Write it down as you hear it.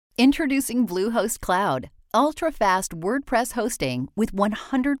Introducing Bluehost Cloud, ultra-fast WordPress hosting with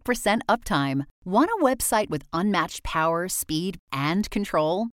 100% uptime. Want a website with unmatched power, speed, and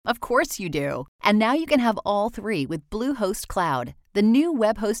control? Of course you do. And now you can have all three with Bluehost Cloud, the new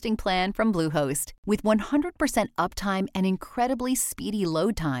web hosting plan from Bluehost. With 100% uptime and incredibly speedy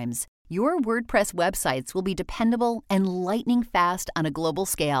load times, your WordPress websites will be dependable and lightning fast on a global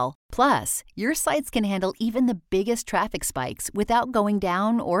scale. Plus, your sites can handle even the biggest traffic spikes without going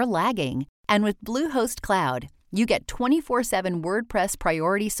down or lagging. And with Bluehost Cloud, you get 24/7 WordPress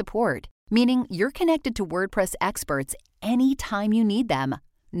priority support, meaning you're connected to WordPress experts anytime you need them.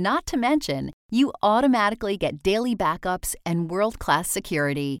 Not to mention, you automatically get daily backups and world-class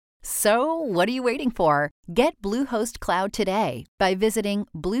security. So, what are you waiting for? Get Bluehost Cloud today by visiting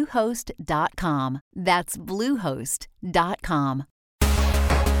Bluehost.com. That's Bluehost.com.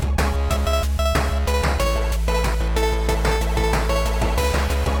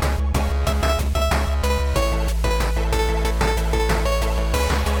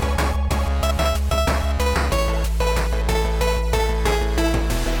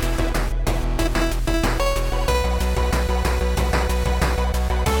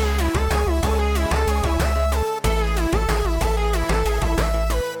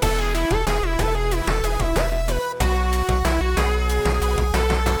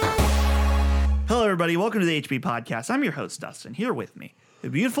 Everybody, welcome to the HB Podcast. I'm your host, Dustin. Here with me, the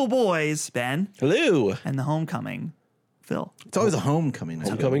beautiful boys, Ben. Hello. And the homecoming, Phil. It's always a homecoming.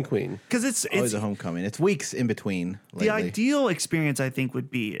 Homecoming queen. Because it's always a homecoming. It's weeks in between. Lately. The ideal experience, I think,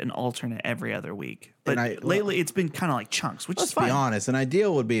 would be an alternate every other week. But lately, it's been kind of like chunks, which is fine. Let's be honest. An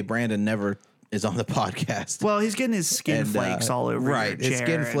ideal would be Brandon never is on the podcast. Well, he's getting his skin flakes all over your chair. His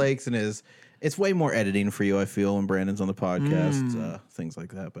skin flakes and his... It's way more editing for you, I feel, when Brandon's on the podcast. Things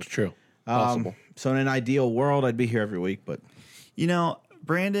like that. But true. Possible. So in an ideal world, I'd be here every week, but you know,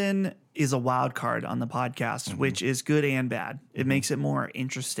 Brandon is a wild card on the podcast, which is good and bad. It makes it more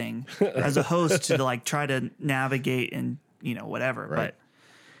interesting as a host to like try to navigate and whatever. Right. But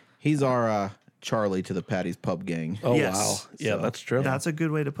he's our Charlie to the Patty's Pub gang. Oh yes. Wow, yeah, that's true. That's a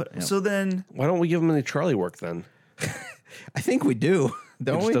good way to put it. Yep. So then, why don't we give him any Charlie work then? I think we do.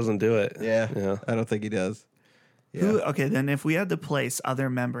 Don't we? He just doesn't do it. Yeah, I don't think he does. Yeah. Okay, then if we had to place other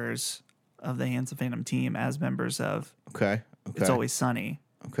members of the Hands of Phantom team as members of It's Always Sunny.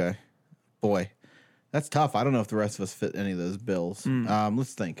 Okay. Boy, that's tough. I don't know if the rest of us fit any of those bills.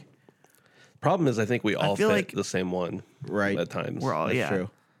 Let's think. Problem is, I think we all fit like the same one. Right. At times. We're all, that's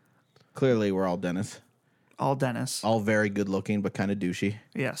true. Clearly, we're all Dennis. All Dennis. All very good looking, but kind of douchey.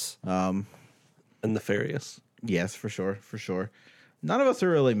 Yes. And nefarious. Yes, for sure. For sure. None of us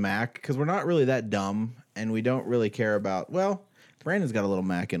are really Mac because we're not really that dumb and we don't really care about, well, Brandon's got a little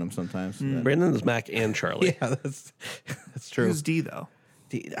Mac in him sometimes. Brandon's Mac and Charlie. Yeah, that's true. Who's D, though?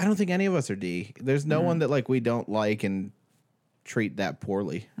 D, I don't think any of us are D. There's no one that like we don't like and treat that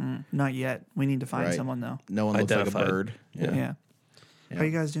poorly. Not yet. We need to find someone, though. No one looks like a bird. Yeah. How are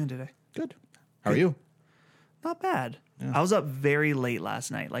you guys doing today? Good. How are you? Not bad. Yeah. I was up very late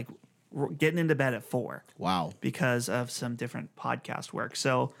last night, like getting into bed at 4. Wow. Because of some different podcast work.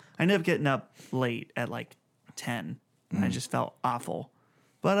 So I ended up getting up late at like 10. And I just felt awful.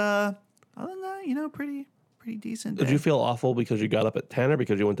 But other than that, pretty decent day. Did you feel awful because you got up at 10 or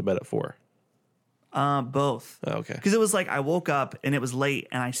because you went to bed at 4? Both. Oh, okay. Because it was like I woke up and it was late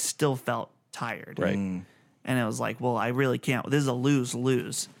and I still felt tired. Right. And it was like, well, I really can't. This is a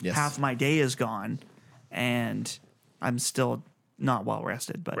lose-lose. Yes. Half my day is gone and I'm still not well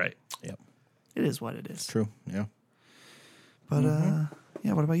rested. But right. Yep. It is what it is. True. Yeah. But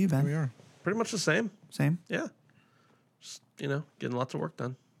what about you, Ben? We are. Pretty much the same. Same? Yeah. Just, getting lots of work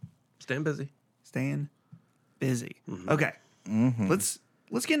done. Staying busy. Staying busy. Okay. Let's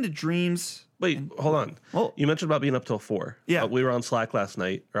get into dreams. Wait, hold on. Well, you mentioned about being up till 4. Yeah. We were on Slack last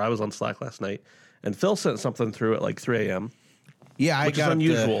night, or I was on Slack last night, and Phil sent something through at like 3 a.m. Yeah, which is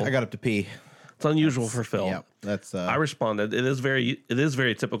unusual. I got up to pee. It's unusual for Phil. Yeah, that's. I responded. It is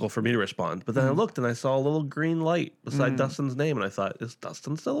very typical for me to respond. But then I looked and I saw a little green light beside Dustin's name, and I thought, is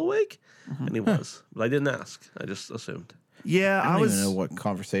Dustin still awake? And he was, but I didn't ask. I just assumed. Yeah, I don't even know what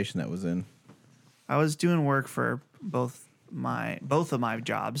conversation that was in. I was doing work for both of my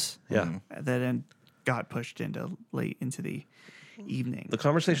jobs. Yeah, that then got pushed into late into the evening. The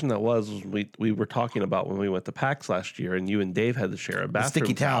conversation that was we were talking about when we went to PAX last year, and you and Dave had to share a bathroom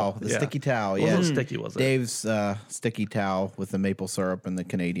sticky towel. The sticky towel. Yeah, it wasn't sticky, was it? Dave's sticky towel with the maple syrup and the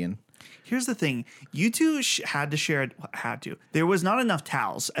Canadian. Here's the thing: you two had to share it. There was not enough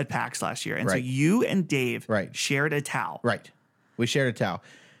towels at PAX last year, and so you and Dave shared a towel. Right, we shared a towel.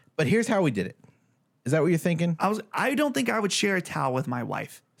 But here's how we did it. Is that what you're thinking? I don't think I would share a towel with my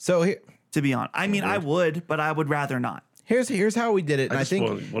wife. So here, To be honest, I mean, I would, but I would rather not. here's how we did it. And I just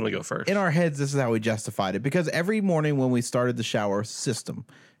think want to go first. in our heads, this is how we justified it. Because every morning when we started the shower system,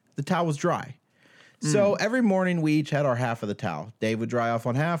 the towel was dry. So every morning we each had our half of the towel. Dave would dry off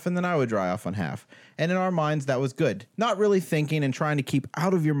on half, and then I would dry off on half. And in our minds, that was good. Not really thinking and trying to keep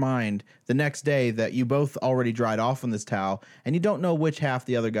out of your mind the next day that you both already dried off on this towel, and you don't know which half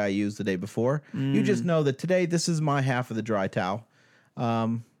the other guy used the day before. You just know that today, this is my half of the dry towel.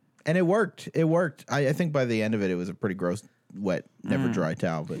 And it worked. It worked. I think by the end of it, it was a pretty gross, wet, never dry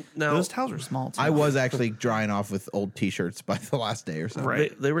towel. But now, Those towels were small, too. I was actually drying off with old T-shirts by the last day or so.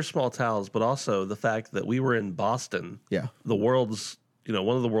 Right. they were small towels, but also the fact that we were in Boston, Yeah. the world's,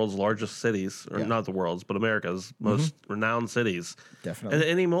 one of the world's largest cities, or not the world's, but America's most renowned cities. Definitely. And at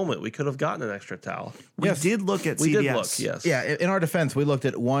any moment, we could have gotten an extra towel. We Yes. did look at CVS. We did look, yes. Yeah, in our defense, we looked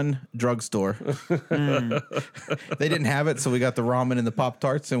at one drugstore. They didn't have it, so we got the ramen and the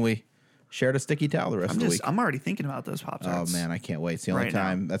Pop-Tarts, and we shared a sticky towel the rest of the week. I'm already thinking about those Pop-Tarts. Oh, man, I can't wait. It's the only Right now.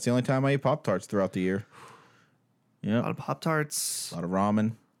 time. That's the only time I eat Pop-Tarts throughout the year. A Yeah, lot of Pop-Tarts, a lot of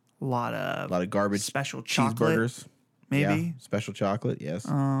ramen, a lot of garbage special chocolate, cheeseburgers. maybe. Yeah, special chocolate, yes.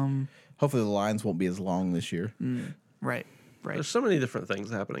 Hopefully the lines won't be as long this year. Right. There's so many different things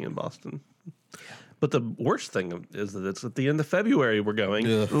happening in Boston. But the worst thing is that it's at the end of February we're going,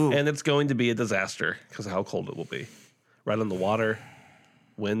 Ugh. and it's going to be a disaster because of how cold it will be. Right on the water,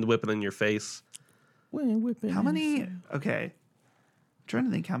 wind whipping in your face. How many? Okay. I'm trying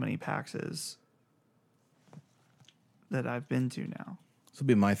to think how many PAXs that I've been to now. This will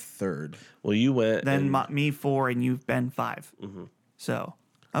be my third. Well, you went. Then and me 4 and you've been 5. So,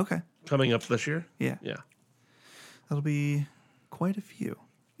 okay. coming up this year? Yeah. Yeah. That'll be quite a few.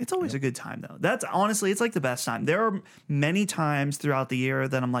 It's always a good time, though. That's honestly, it's like the best time. There are many times throughout the year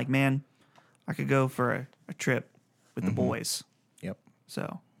that I'm like, man, I could go for a trip with the boys. Yep.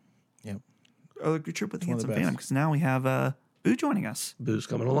 So, Yep. or a trip with one of Handsome the Phantom, best. because now we have Boo joining us. Boo's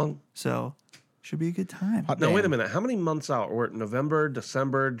coming along. So, should be a good time. Hot Now, damn. wait a minute. How many months out? We're at November,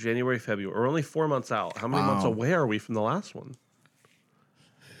 December, January, February. We're only 4 months out. How many months away are we from the last one?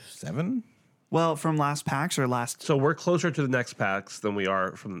 7? Well, from last PAX or last. So we're closer to the next PAX than we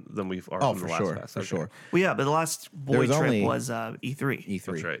are Oh, from for the last sure. PAX. For Okay. sure. Well, yeah, but the last boy was trip only was E3. E3.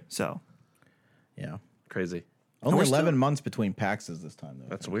 That's right. So, Yeah. Crazy. Only we're 11 still- months between PAXs this time, though.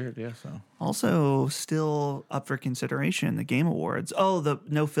 That's weird. Yeah. also still up for consideration, the Game Awards. Oh, the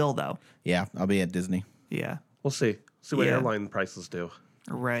no Phil, though. Yeah, I'll be at Disney. Yeah. We'll see. See what Yeah. airline prices do.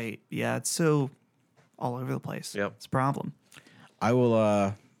 Right. Yeah, it's so all over the place. Yep. It's a problem. I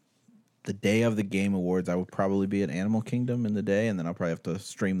will, the day of the Game Awards, I will probably be at Animal Kingdom in the day, and then I'll probably have to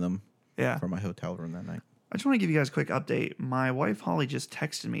stream them Yeah. from my hotel room that night. I just want to give you guys a quick update. My wife, Holly, just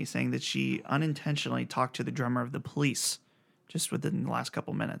texted me saying that she unintentionally talked to the drummer of the Police just within the last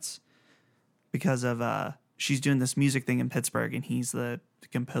couple minutes because of she's doing this music thing in Pittsburgh, and he's the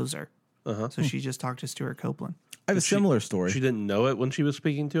composer. So she just talked to Stuart Copeland. I have a similar story. She didn't know it when she was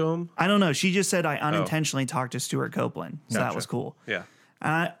speaking to him. I don't know. She just said I unintentionally talked to Stuart Copeland. So that was cool. Yeah.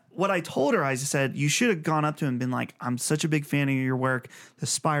 What I told her, I just said, you should have gone up to him and been like, I'm such a big fan of your work. The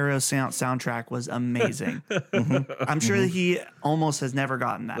Spyro soundtrack was amazing. I'm sure that he almost has never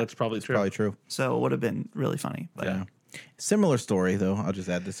gotten that. That's probably true. Probably true. So it would have been really funny. But Yeah. Similar story, though. I'll just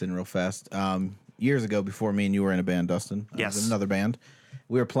add this in real fast. Years ago, before me and you were in a band, Dustin. I was Yes. in another band.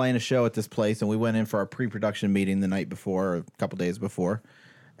 We were playing a show at this place, and we went in for our pre-production meeting the night before, or a couple days before.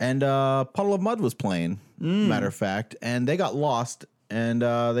 And Puddle of Mud was playing, matter of fact. And they got lost, and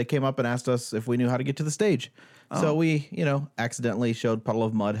they came up and asked us if we knew how to get to the stage. So we, accidentally showed Puddle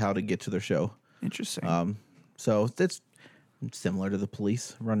of Mud how to get to their show. interesting. So it's similar to the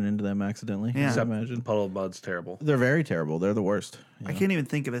Police, running into them accidentally. Yeah. I imagine. Puddle of Mud's terrible. They're very terrible. They're the worst. I can't even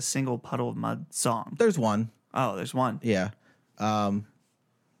think of a single Puddle of Mud song. There's one. Oh, there's one. Yeah.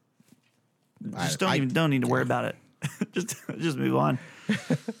 Just don't need to worry about it. just move on.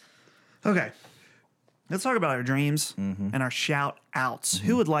 Okay. Let's talk about our dreams and our shout outs.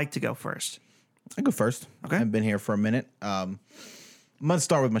 Who would like to go first? I go first. Okay. I've been here for a minute. I'm going to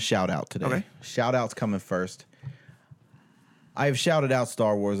start with my shout out today. Okay. Shout out's coming first. I've shouted out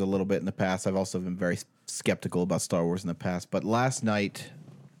Star Wars a little bit in the past. I've also been very skeptical about Star Wars in the past. But last night,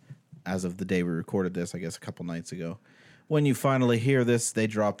 as of the day we recorded this, I guess a couple nights ago, when you finally hear this, they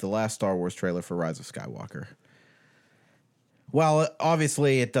dropped the last Star Wars trailer for Rise of Skywalker. While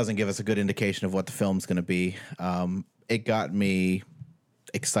obviously it doesn't give us a good indication of what the film's going to be, it got me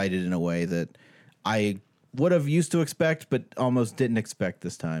excited in a way that I would have used to expect, but almost didn't expect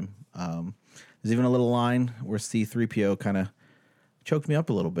this time. There's even a little line where C-3PO kind of choked me up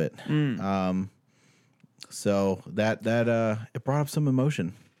a little bit. So that it brought up some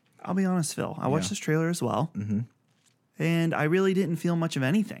emotion. I'll be honest, Phil. I watched this trailer as well, and I really didn't feel much of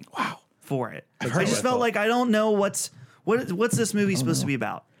anything. For it, I just felt like I don't know what's this movie supposed to be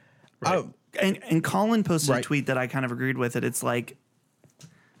about. Right. And Colin posted a tweet that I kind of agreed with it. It's like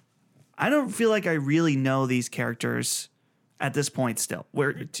I don't feel like I really know these characters at this point still.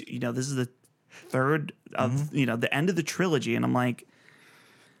 Where this is the third of the end of the trilogy, and I'm like,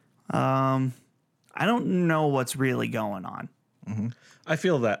 I don't know what's really going on. I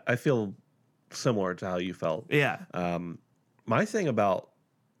feel similar to how you felt. Yeah. My thing about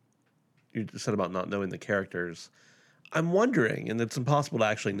you said about not knowing the characters, I'm wondering, and it's impossible to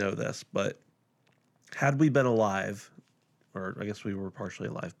actually know this, but had we been alive, or I guess we were partially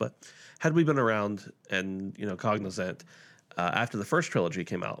alive, but had we been around and cognizant after the first trilogy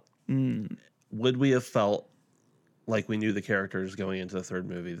came out, would we have felt like we knew the characters going into the third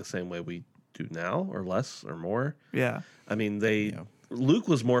movie the same way we do now, or less, or more? Yeah. I mean, Luke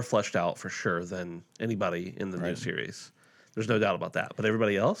was more fleshed out for sure than anybody in the new series. There's no doubt about that. But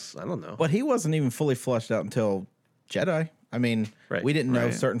everybody else, I don't know. But he wasn't even fully fleshed out until Jedi. I mean, we didn't know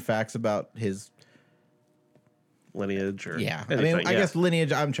certain facts about his lineage or anything. I mean, I guess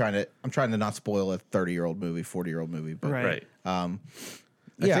lineage. I'm trying to not spoil a 30-year-old movie, 40-year-old movie. But, right. I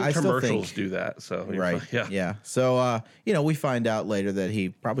think still commercials do that. So yeah. So we find out later that he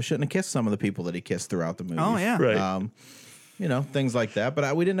probably shouldn't have kissed some of the people that he kissed throughout the movie. Oh yeah. Right. Things like that.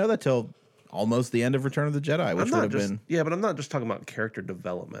 But we didn't know that till almost the end of Return of the Jedi, which would have been. Yeah, but I'm not just talking about character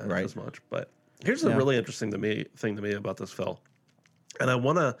development as much. But here's a really interesting thing to me about this, Phil. And I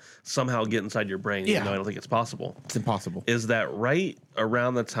want to somehow get inside your brain, even though I don't think it's possible. It's impossible. Is that right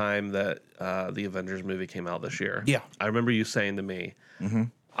around the time that the Avengers movie came out this year? Yeah. I remember you saying to me,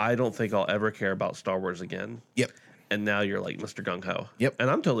 I don't think I'll ever care about Star Wars again. Yep. And now you're like Mr. Gung Ho. Yep. And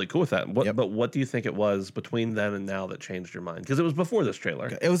I'm totally cool with that. But what do you think it was between then and now that changed your mind? Because it was before this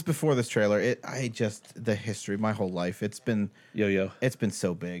trailer. It was before this trailer. The history, my whole life, it's been Yo-yo. It's been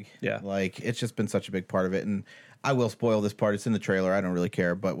so big. Yeah. Like, it's just been such a big part of it. And I will spoil this part. It's in the trailer. I don't really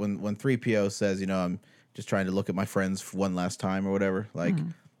care. But when 3PO says, I'm just trying to look at my friends one last time or whatever, like,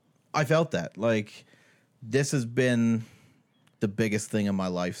 I felt that. Like, this has been the biggest thing in my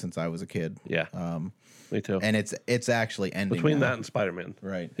life since I was a kid. Yeah. Me too. And it's actually ending between now. that and Spider-Man.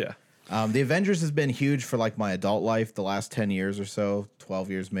 Right. Yeah. The Avengers has been huge for like my adult life, the last 10 years or so, 12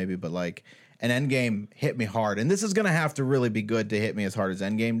 years maybe, but like an Endgame hit me hard. And this is going to have to really be good to hit me as hard as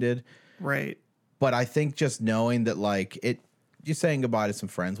Endgame did. Right. But I think just knowing that like you're saying goodbye to some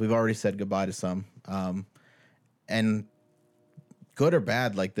friends. We've already said goodbye to some. And good or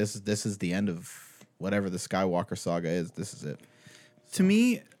bad, like this is the end of whatever the Skywalker saga is. This is it. To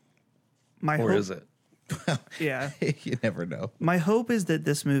me, Or is it? Yeah. You never know. My hope is that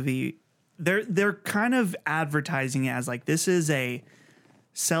this movie, they're kind of advertising it as like this is a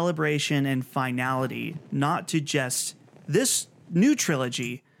celebration and finality, not to just this new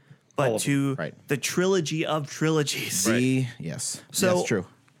trilogy, but to the trilogy of trilogies. Yes. So that's true.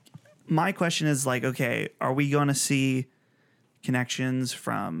 My question is like, okay, are we going to see connections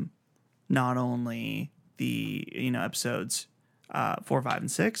from not only the episodes 4, 5,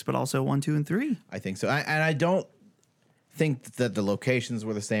 and 6, but also 1, 2, and 3? I think so. And I don't think that the locations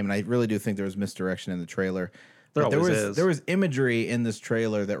were the same, and I really do think there was misdirection in the trailer. There was imagery in this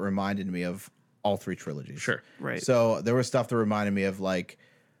trailer that reminded me of all 3 trilogies. Sure. Right. So there was stuff that reminded me of like,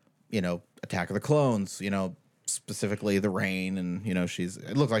 Attack of the Clones, specifically the rain, and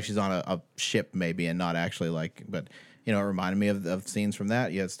it looked like she's on a ship maybe and not actually like, but it reminded me of scenes from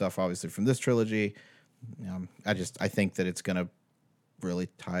that. You had stuff obviously from this trilogy. I think that it's gonna really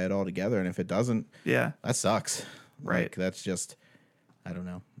tie it all together, and if it doesn't, that sucks. Right. Like, that's just, I don't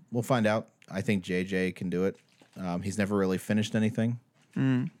know. We'll find out. I think JJ can do it. He's never really finished anything.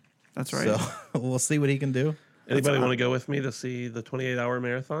 That's right. So we'll see what he can do. Anybody want to go with me to see the 28-hour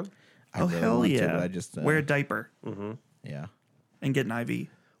marathon? I really hell want yeah! to, but I just wear a diaper yeah, and get an IV.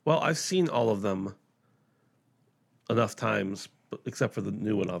 Well, I've seen all of them enough times, except for the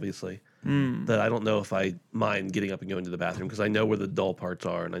new one, obviously, that I don't know if I mind getting up and going to the bathroom because I know where the dull parts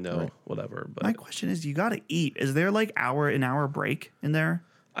are and I know whatever. But my question is, you got to eat. Is there like an hour break in there?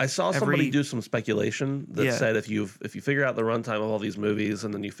 I saw somebody do some speculation that said if you figure out the runtime of all these movies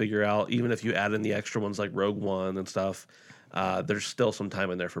and then you figure out even if you add in the extra ones like Rogue One and stuff, there's still some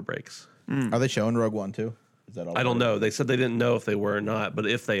time in there for breaks. Are they showing Rogue One too? Is that all? I don't know. They said they didn't know if they were or not, but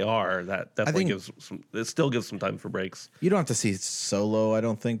if they are, that definitely still gives some time for breaks. You don't have to see Solo, I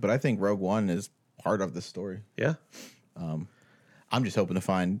don't think, but I think Rogue One is part of the story. Yeah. I'm just hoping to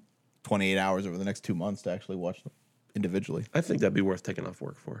find 28 hours over the next 2 months to actually watch them individually. I think that'd be worth taking off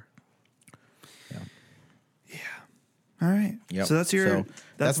work for. All right. Yep. So that's your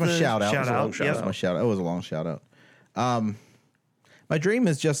that's my the shout out. Shout out. shout Yep. That's my shout out. It was a long shout out. My dream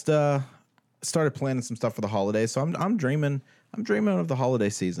is just started planning some stuff for the holidays. So I'm dreaming of the holiday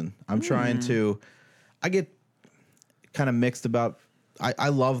season. I'm trying to. I get kind of mixed about. I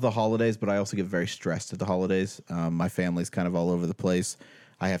love the holidays, but I also get very stressed at the holidays. My family's kind of all over the place.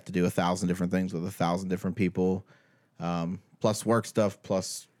 I have to do 1,000 different things with 1,000 different people, plus work stuff,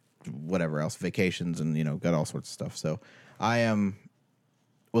 plus whatever else, vacations, and got all sorts of stuff. So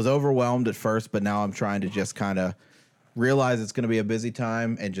was overwhelmed at first, but now I'm trying to just kind of realize it's going to be a busy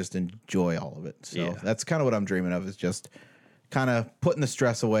time and just enjoy all of it. So that's kind of what I'm dreaming of, is just kind of putting the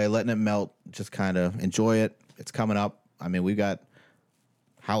stress away, letting it melt, just kind of enjoy it. It's coming up. I mean, we've got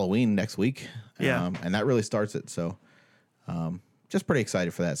Halloween next week, and that really starts it. So just pretty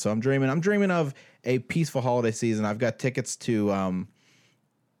excited for that. So I'm dreaming of a peaceful holiday season. I've got tickets to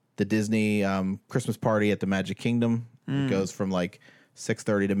the Disney Christmas party at the Magic Kingdom. It goes from like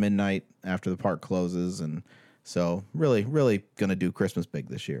 6:30 to midnight after the park closes, and so really gonna do Christmas big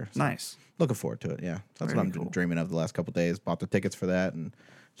this year. So Nice. looking forward to it. Yeah, that's Very what I'm cool. dreaming of the last couple of days. Bought the tickets for that, and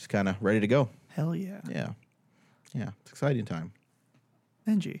just kind of ready to go. Hell yeah. Yeah, it's exciting time.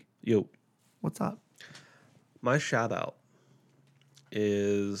 Benji, Yo, what's up? my shout out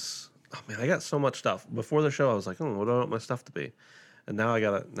is, oh man, I got so much stuff. Before the show, I was like, what do I want my stuff to be? And now I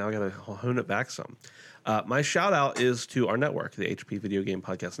gotta hone it back some. My shout out is to our network, the HP Video Game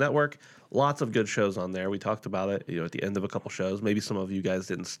Podcast Network. Lots of good shows on there. We talked about it, at the end of a couple shows. Maybe some of you guys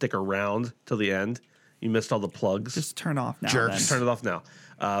didn't stick around till the end. You missed all the plugs. Just turn off now. Jerks. Just turn it off now.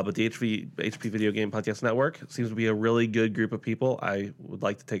 But the HP Video Game Podcast Network seems to be a really good group of people. I would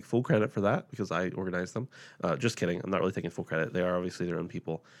like to take full credit for that because I organized them. Just kidding. I'm not really taking full credit. They are obviously their own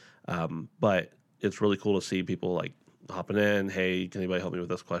people. But it's really cool to see people like hopping in. Hey, can anybody help me with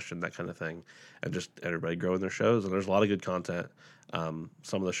this question? That kind of thing. And just everybody growing their shows. And there's a lot of good content. Some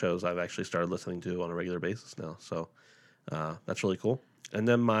of the shows I've actually started listening to on a regular basis now. So that's really cool. And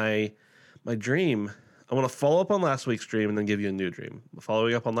then my dream, I want to follow up on last week's stream and then give you a new dream.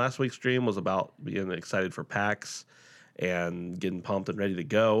 Following up on last week's stream was about being excited for PAX and getting pumped and ready to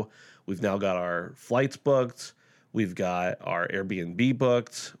go. We've now got our flights booked. We've got our Airbnb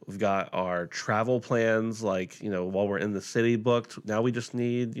booked. We've got our travel plans, like, while we're in the city booked. Now we just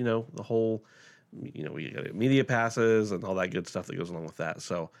need, the whole, we got media passes and all that good stuff that goes along with that.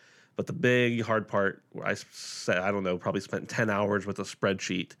 So, but the big hard part where I said, I don't know, probably spent 10 hours with a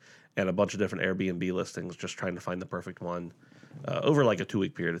spreadsheet and a bunch of different Airbnb listings just trying to find the perfect one over like a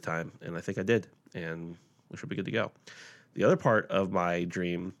 2-week period of time. And I think I did, and we should be good to go. The other part of my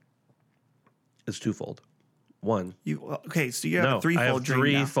dream is twofold. One. So you have a threefold I have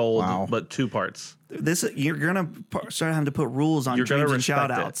dream now. threefold, but 2 parts. You're gonna start having to put rules on You're going to dreams and respect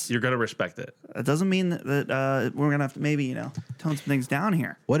shout outs. it. You're going to respect it. That doesn't mean that we're gonna have to maybe tone some things down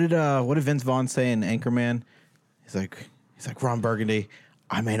here. What did Vince Vaughn say in Anchorman? He's like Ron Burgundy.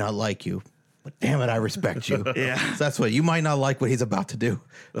 I may not like you, but damn it, I respect you. Yeah. So that's what you might not like what he's about to do.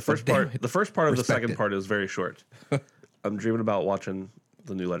 The first part of the Respect second it. part is very short. I'm dreaming about watching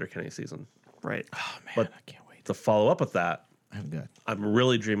the new Letterkenny season. Right. Oh man, But I can't wait. to follow up with that, I'm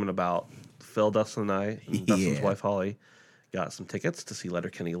really dreaming about Phil, Dustin, and I, and Dustin's Yeah. wife, Holly, got some tickets to see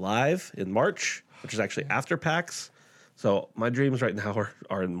Letterkenny live in March, which is actually after PAX. So my dreams right now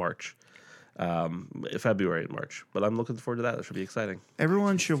are in March, February and March. But I'm looking forward to that. That should be exciting.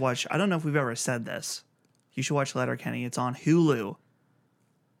 Everyone should watch. I don't know if we've ever said this. You should watch Letterkenny. It's on Hulu.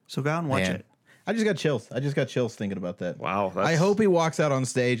 So go out and watch it. I just got chills thinking about that. Wow. I hope he walks out on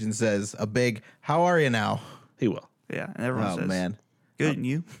stage and says a big, "How are you now?" he will. Yeah, and everyone Oh says, man. "Good," and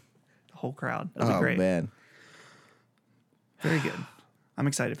you, the whole crowd. That was Oh great. man. Very good. I'm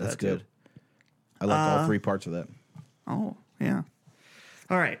excited for That's that good. too. I like all 3 parts of that. Oh, yeah.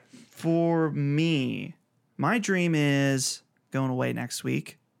 All right. For me, my dream is going away next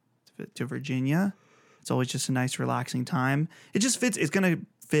week to Virginia. It's always just a nice, relaxing time. It just fits. It's going to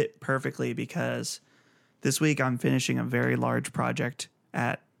fit perfectly because this week I'm finishing a very large project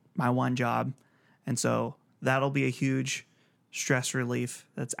at my one job. And so that'll be a huge stress relief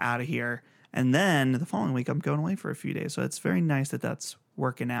that's out of here. And then the following week I'm going away for a few days. So it's very nice that that's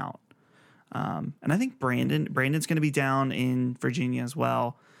working out. And I think Brandon's going to be down in Virginia as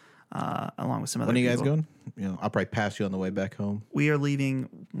well, along with some other When are you guys people. going? I'll probably pass you on the way back home. We are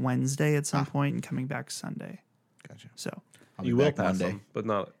leaving Wednesday at some point and coming back Sunday. Gotcha. So I'll be You will back pass Monday. him, but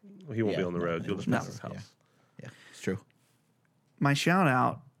not. He won't Yeah, be on the no, road. You'll just no. pass his house. Yeah, it's true. my shout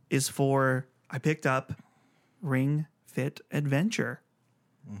out is for I picked up Ring Fit Adventure.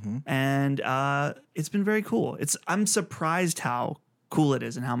 And it's been very cool. I'm surprised how cool it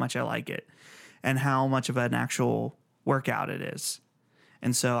is and how much I like it and how much of an actual workout it is.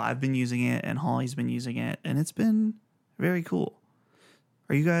 And so I've been using it and Holly's been using it, and it's been very cool.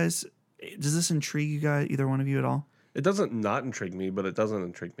 Are you guys, does this intrigue you guys, either one of you at all? It doesn't not intrigue me, but it doesn't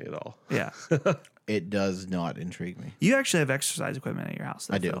intrigue me at all. Yeah. It does not intrigue me. You actually have exercise equipment at your house,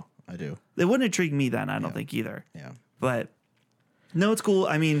 though, I do. Phil. I do. It wouldn't intrigue me then, I don't think either. Yeah. But no, it's cool.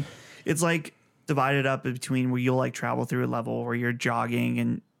 I mean, it's like divided up between where you'll like travel through a level where you're jogging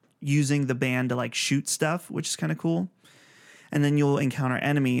and using the band to like shoot stuff, which is kind of cool. And then you'll encounter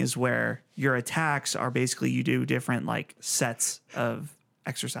enemies where your attacks are basically you do different like sets of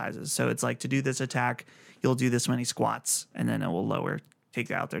exercises. So it's like to do this attack, you'll do this many squats, and then it will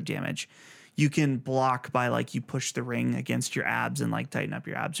take out their damage. You can block by like you push the ring against your abs and like tighten up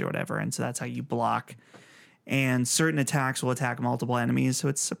your abs or whatever. And so that's how you block. And certain attacks will attack multiple enemies. So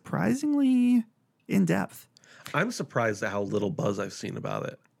it's surprisingly in depth. I'm surprised at how little buzz I've seen about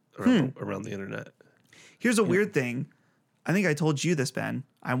it around the internet. Here's a weird thing. I think I told you this, Ben.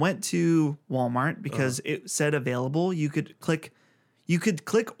 I went to Walmart because it said available. You could click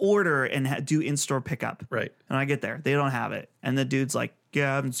order and do in-store pickup. Right. And I get there. They don't have it. And the dude's like,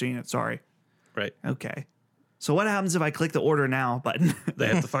 yeah, I haven't seen it. Sorry. Right. Okay. So what happens if I click the order now button? They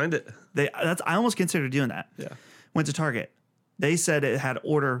have to find it. I almost considered doing that. Yeah. Went to Target. They said it had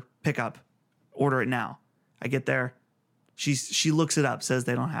order pickup. Order it now. I get there. She looks it up, says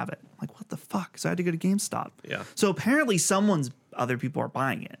they don't have it. I'm like, what the fuck? So I had to go to GameStop. Yeah. So apparently other people are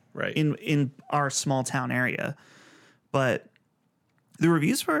buying it. Right. In our small town area. But the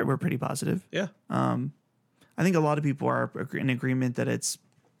reviews for it were pretty positive. Yeah. I think a lot of people are in agreement that it's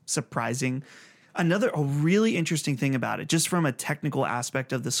surprising. A really interesting thing about it, just from a technical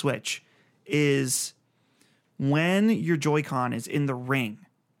aspect of the Switch, is when your Joy-Con is in the ring,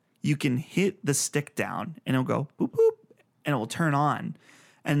 you can hit the stick down and it'll go boop, boop, and it will turn on.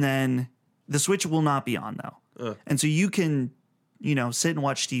 And then the Switch will not be on, though. And so you can, sit and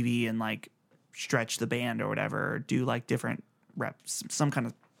watch TV and like stretch the band or whatever, or do like different reps, some kind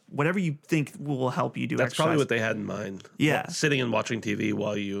of whatever you think will help you do That's exercise. probably what they had in mind. Yeah. Sitting and watching TV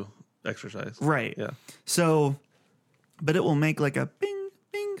while you exercise. Right. Yeah. So, but it will make like a bing,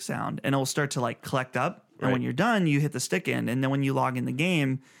 bing sound, and it will start to like collect up. And Right. when you're done, you hit the stick end. And then when you log in the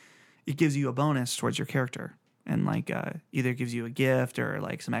game, it gives you a bonus towards your character. And like either gives you a gift or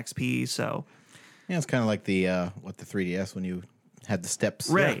like some XP. So, Yeah, it's kind of like the 3DS when you had the steps.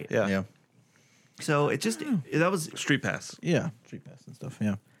 right. Yeah. Yeah. So it just, that was, Street Pass. Yeah. Street Pass and stuff.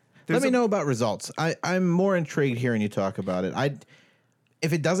 Yeah. There's Let me a- know about results. I'm more intrigued hearing you talk about it.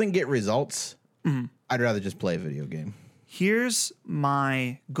 If it doesn't get results, I'd rather just play a video game. here's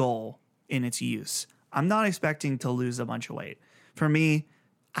my goal in its use. I'm not expecting to lose a bunch of weight. For me,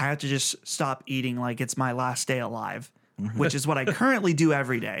 I have to just stop eating like it's my last day alive, which is what I currently do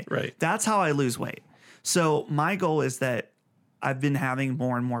every day. Right. That's how I lose weight. So my goal is that I've been having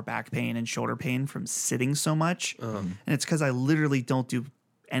more and more back pain and shoulder pain from sitting so much. And it's because I literally don't do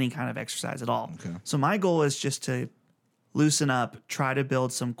any kind of exercise at all. Okay. So my goal is just to loosen up, try to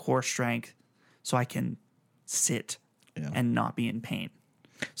build some core strength so I can sit and not be in pain.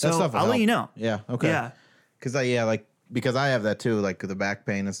 So stuff will I'll let help. you know. Yeah. Okay. Yeah. Because I have that too, like the back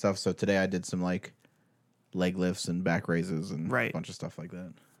pain and stuff. So today I did some like leg lifts and back raises and Right. a bunch of stuff like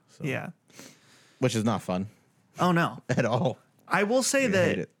that. So, Yeah. which is not fun Oh, no. at all. I will say I hate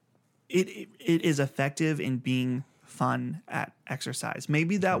that it. it is effective in being fun at exercise.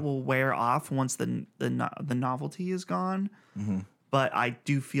 Maybe that will wear off once the novelty is gone. But I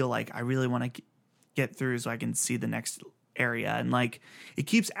do feel like I really want to get through so I can see the next area. And like it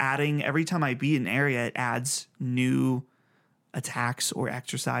keeps adding every time I beat an area, it adds new attacks or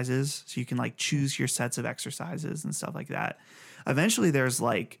exercises. So you can like choose your sets of exercises and stuff like that. Eventually there's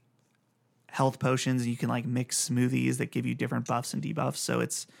like health potions and you can like mix smoothies that give you different buffs and debuffs. So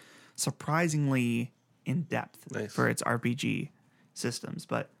it's surprisingly in depth for its RPG systems.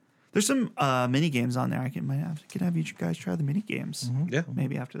 But there's some mini games on there. I can have you guys try the mini games. Yeah.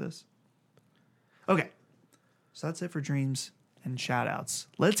 Maybe after this. Okay. So that's it for dreams and shout outs.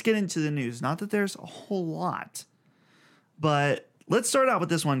 Let's get into the news. Not that there's a whole lot, but let's start out with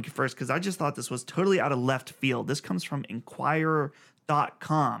this one first because I just thought this was totally out of left field. This comes from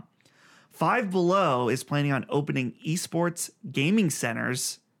Inquirer.com. Five Below is planning on opening esports gaming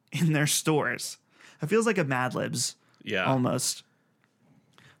centers in their stores. It feels like a Mad Libs almost.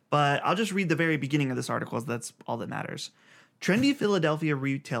 But I'll just read the very beginning of this article. That's all that matters. Trendy Philadelphia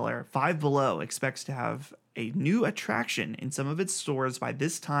retailer Five Below expects to have a new attraction in some of its stores by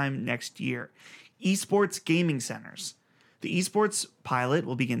this time next year. Esports gaming centers. The esports pilot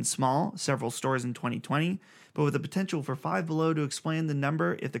will begin small, several stores in 2020, but with the potential for Five Below to expand the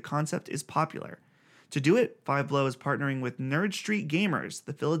number if the concept is popular. To do it, Five Below is partnering with Nerd Street Gamers,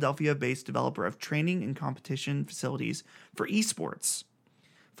 the Philadelphia-based developer of training and competition facilities for esports.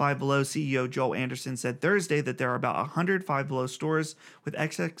 Five Below CEO Joel Anderson said Thursday that there are about 100 Five Below stores with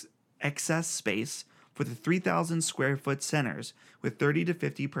excess space for the 3,000 square foot centers with 30 to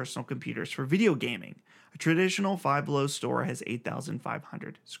 50 personal computers for video gaming. A traditional Five Below store has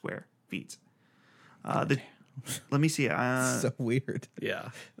 8,500 square feet. Let me see. So weird. Yeah.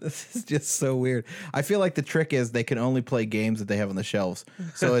 This is just so weird. I feel like the trick is they can only play games that they have on the shelves.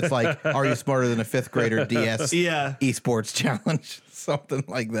 So it's like, are you smarter than a fifth grader DS Yeah. esports challenge? Something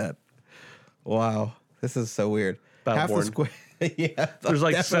like that. Wow. This is so weird. Half the Battleborn. square. Yeah. There's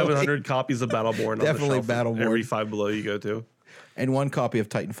like definitely. 700 copies of Battleborn on Definitely the shelf. Battleborn. Every Five Below you go to. And one copy of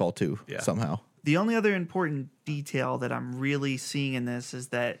Titanfall 2 Yeah. somehow. The only other important detail that I'm really seeing in this is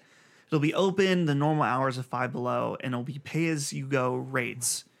that it'll be open the normal hours of Five Below, and it'll be pay-as-you-go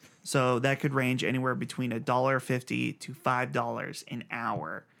rates. So that could range anywhere between $1.50 to $5 an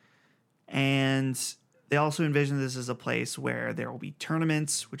hour. And they also envision this as a place where there will be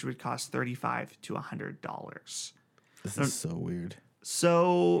tournaments, which would cost $35 to $100. This is so weird.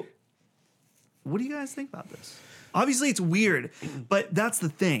 So, what do you guys think about this? Obviously, it's weird, but that's the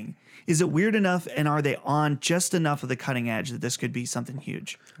thing. Is it weird enough, and are they on just enough of the cutting edge that this could be something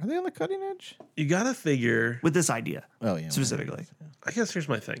huge Are they on the cutting edge? You got to figure. with this idea? Oh, yeah. Specifically. I guess here's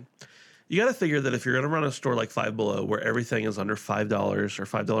my thing. You got to figure that if you're going to run a store like Five Below where everything is under $5 or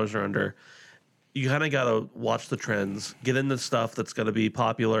 $5 or under, you kind of got to watch the trends, get into stuff that's going to be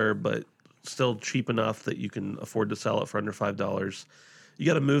popular but still cheap enough that you can afford to sell it for under $5. You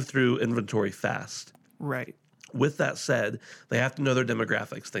got to move through inventory fast. Right. With that said, they have to know their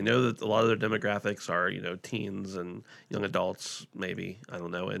demographics. They know that a lot of their demographics are, teens and young adults, maybe, I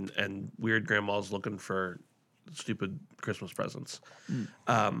don't know, and weird grandmas looking for stupid Christmas presents.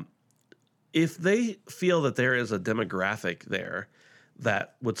 If they feel that there is a demographic there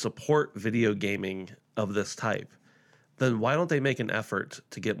that would support video gaming of this type, then why don't they make an effort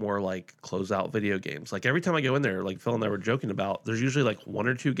to get more like closeout video games? Like every time I go in there, like Phil and I were joking about, there's usually like one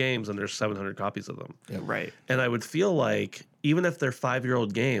or two games and there's 700 copies of them. Yep. Right. And I would feel like even if they're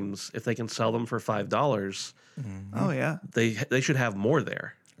 5-year-old games, if they can sell them for $5, Oh, yeah. they should have more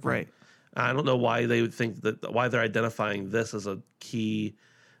there. Right. I don't know why they would think that, why they're identifying this as a key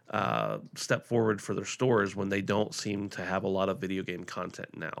step forward for their stores when they don't seem to have a lot of video game content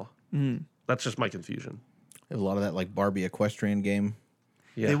now. That's just my confusion. They have a lot of that like Barbie equestrian game.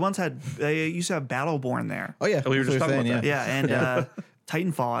 Yeah. They used to have Battleborn there. Oh, yeah. We were that's just what talking saying, about Yeah. And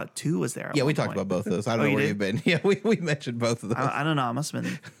Titanfall 2 was there. at Yeah, we one talked point. about both of those. I don't Oh, know you where did? you've been. Yeah, we mentioned both of those. I don't know. I must have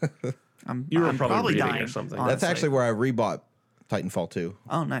been. You were I'm probably reading or dying, something. honestly. That's actually where I rebought Titanfall 2.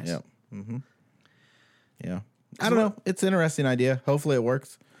 Oh, nice. Yeah. Yeah. I don't know. It's an interesting idea. Hopefully it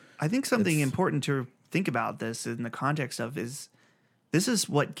works. I think something important to think about this in the context of is this is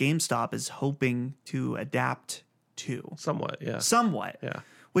what GameStop is hoping to adapt to Somewhat, yeah. somewhat. Yeah.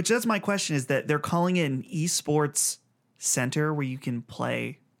 Which that's my question is that they're calling it an esports center where you can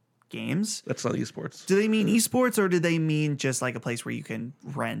play games. That's not esports. Do they mean esports or do they mean just like a place where you can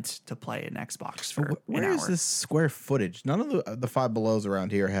rent to play an Xbox for Where an is hour? this square footage? None of the Five Belows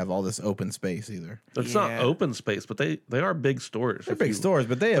around here have all this open space either. It's not Yeah. open space, but they are big stores. They're if big you- stores,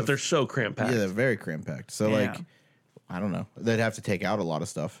 but they have But they're so cramped packed. yeah, they're very cram packed. So Yeah. like, I don't know. They'd have to take out a lot of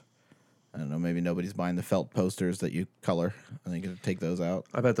stuff. I don't know. Maybe nobody's buying the felt posters that you color. I think to take those out.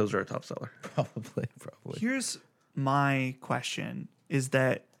 I bet those are a top seller. Probably. Here's my question is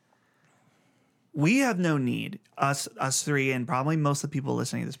that we have no need, us three, and probably most of the people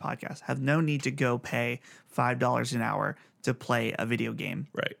listening to this podcast have no need to go pay $5 an hour to play a video game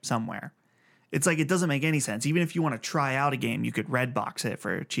Right. somewhere. It's like it doesn't make any sense. Even if you want to try out a game, you could Redbox it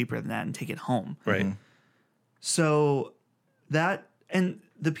for cheaper than that and take it home. Right. So that, and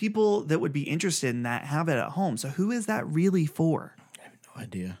the people that would be interested in that have it at home. So who is that really for? No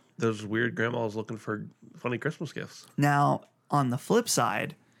idea. Those weird grandmas looking for funny Christmas gifts. Now, on the flip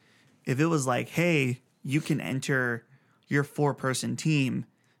side, if it was like, hey, you can enter your 4-person team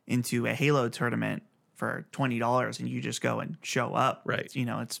into a Halo tournament for $20 and you just go and show up. Right. You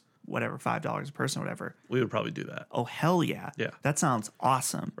know, it's whatever, $5 a person or whatever. We would probably do that. Oh, hell yeah. Yeah. That sounds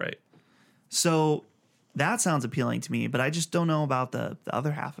awesome. Right. So that sounds appealing to me, but I just don't know about the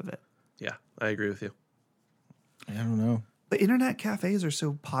other half of it. Yeah, I agree with you. I don't know. But internet cafes are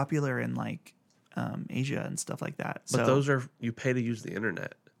so popular in like Asia and stuff like that. But so, those are, you pay to use the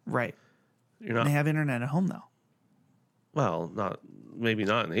internet. right. You're not, They have internet at home though. well, maybe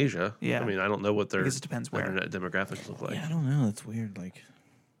not in Asia. Yeah. I mean, I don't know what their guess it depends where. internet demographics look like. Yeah, I don't know. It's weird. Like,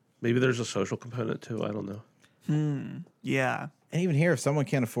 Maybe there's a social component too. I don't know. Yeah. And even here, if someone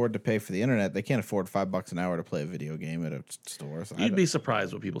can't afford to pay for the internet, they can't afford $5 an hour to play a video game at a store. So You'd be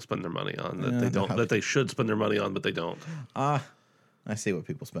surprised what people spend their money on that they don't, that they should spend their money on, but they don't. I see what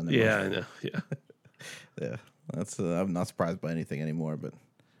people spend their money on. I know. Yeah. Yeah. That's I'm not surprised by anything anymore, but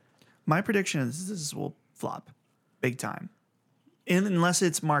My prediction is this will flop big time. Unless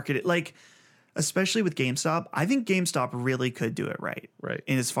it's marketed like especially with GameStop, I think GameStop really could do it right. Right.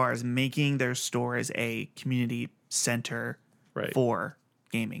 And as far as making their stores a community center for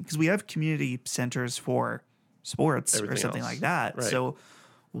gaming. Because we have community centers for sports Everything or something else. like that. Right. So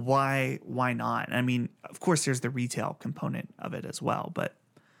why not? I mean, of course there's the retail component of it as well, but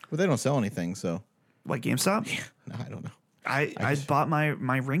they don't sell anything, so what GameStop? no, I don't know. I bought my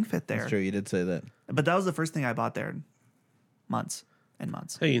Ring Fit there. That's true, you did say that. But that was the first thing I bought there in months and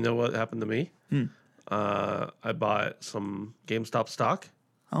months. Hey, you know what happened to me? I bought some GameStop stock.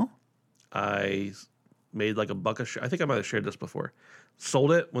 Oh? I made like $1 a share. I think I might have shared this before.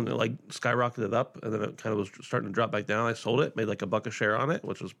 Sold it when it like skyrocketed up, and then it kind of was starting to drop back down. I sold it, made like $1 a share on it,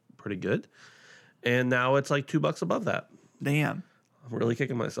 which was pretty good. And now it's like $2 above that. Damn. I'm really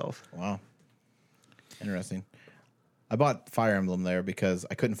kicking myself. Wow. Interesting. I bought Fire Emblem there because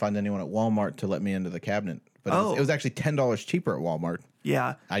I couldn't find anyone at Walmart to let me into the cabinet. But it was actually $10 cheaper at Walmart.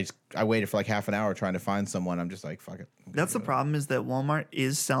 Yeah. I waited for like half an hour trying to find someone. I'm just like, fuck it. That's the problem is that Walmart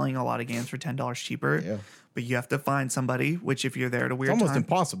is selling a lot of games for $10 cheaper. Yeah. But you have to find somebody, which if you're there at a weird It's almost time,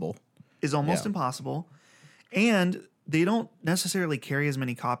 impossible. is almost Yeah. impossible. And they don't necessarily carry as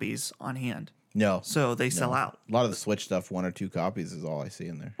many copies on hand. No. So they sell out. A lot of the Switch stuff, 1 or 2 copies is all I see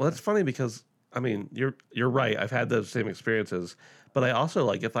in there. Well, that's funny because I mean you're right. I've had those same experiences, but I also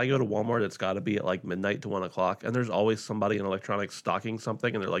like if I go to Walmart, it's got to be at like midnight to 1 o'clock, and there's always somebody in electronics stocking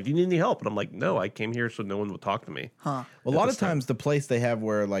something, and they're like, "Do you need any help?" And I'm like, "No, I came here so no one would talk to me." Huh. Well, a lot of times the place they have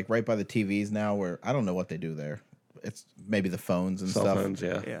where like right by the TVs now, where I don't know what they do there. It's maybe the phones and Cell stuff. phones,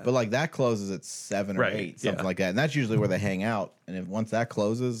 yeah. Yeah. But like that closes at 7 or Right, 8, something yeah. like that, and that's usually where they hang out. And if once that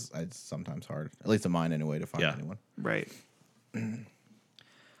closes, it's sometimes hard, at least in mine anyway, to find Yeah. anyone. Right.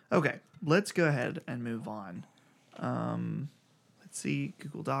 Okay. Let's go ahead and move on. Let's see.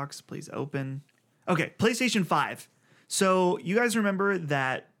 Google Docs, please open. Okay. PlayStation 5. So you guys remember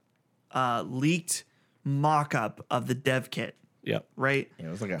that leaked mock-up of the dev kit, Yep. right? Yeah, it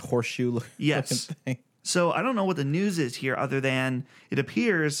was like a horseshoe looking Yes. thing. So I don't know what the news is here other than it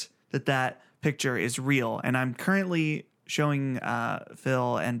appears that that picture is real. And I'm currently showing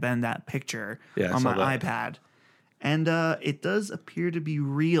Phil and Ben that picture Yeah, I on saw my that. iPad. And it does appear to be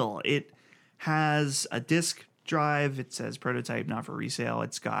real. It has a disk drive. It says prototype, not for resale.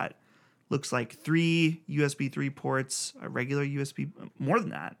 It's got, looks like 3 USB 3 ports, a regular USB, more than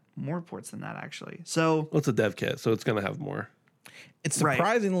that, more ports than that actually. So Well, it's a dev kit, so it's going to have more. It's Right.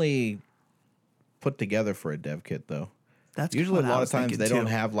 surprisingly put together for a dev kit, though. that's Usually, a what I lot of was times thinking, they don't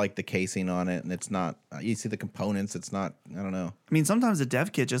too. have like the casing on it, and it's not. You see the components. It's not. I don't know. I mean, sometimes the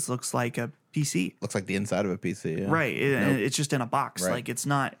dev kit just looks like a PC. Looks like the inside of a PC. Yeah. Right. And it's just in a box. Right. Like it's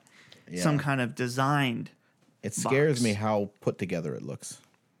not Yeah. some kind of designed. It scares box. me how put together it looks.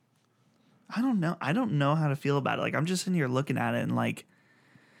 I don't know. I don't know how to feel about it. Like I'm just sitting here looking at it and like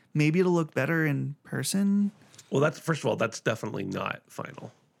maybe it'll look better in person. Well, that's first of all, that's definitely not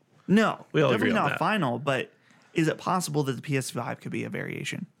final. No, We all definitely agree on not that. final. But is it possible that the PS5 could be a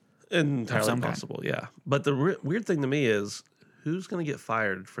variation? Entirely some kind. possible, yeah. But the weird thing to me is who's going to get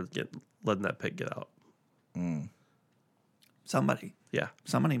fired for letting that pic get out? Somebody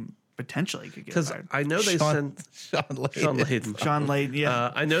potentially could get Because fired. I know they send Sean Layden. Sean Layden. Sean Layden,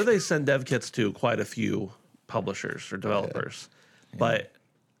 yeah. I know they send dev kits to quite a few publishers or developers, but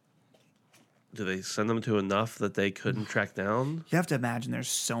do they send them to enough that they couldn't track down? You have to imagine there's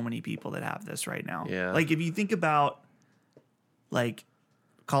so many people that have this right now. Yeah. Like if you think about like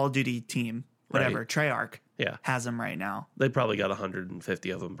Call of Duty team, whatever, Right. Treyarch Yeah. has them right now. They probably got 150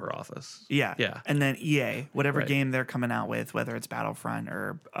 of them per office. Yeah. Yeah. And then EA, whatever Right. game they're coming out with, whether it's Battlefront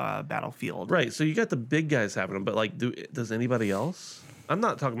or Battlefield. Right. So you got the big guys having them, but like, does anybody else? I'm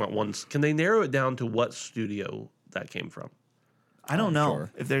not talking about one. Can they narrow it down to what studio that came from? I don't know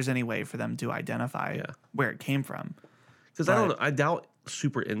sure. if there's any way for them to identify Yeah. where it came from. Because I don't know. I doubt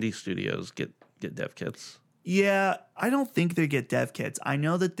super indie studios get dev kits. Yeah, I don't think they get dev kits. I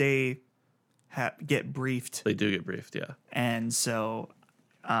know that they get briefed. They do get briefed, yeah. And so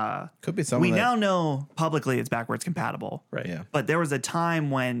Could be someone we that, now know publicly it's backwards compatible. Right. Yeah. But there was a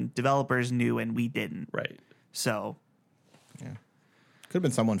time when developers knew and we didn't. Right. So, Could have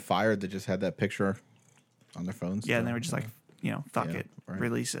been someone fired that just had that picture on their phones. yeah, and still. they were just like, fuck Yeah, it, right.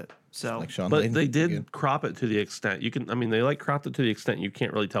 release it. So, Like Sean But Layden they did again. crop it to the extent you can. I mean, they like cropped it to the extent you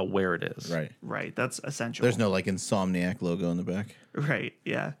can't really tell where it is. Right. right, that's essential. There's no like Insomniac logo in the back. right,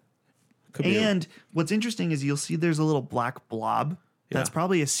 yeah. Could be And what's interesting is you'll see there's a little black blob. That's Yeah.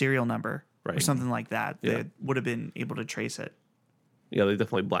 probably a serial number or Right. something like that. Yeah. That would have been able to trace it. Yeah, they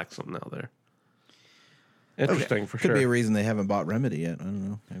definitely blacked something out there. Interesting for could sure. be a reason they haven't bought Remedy yet. I don't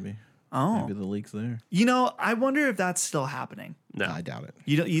know. Maybe. Oh, Maybe the leak's there. I wonder if that's still happening. no, I doubt it.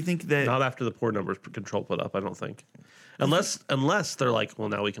 You think that? not after the poor numbers Control put up. I don't think, unless they're like, well,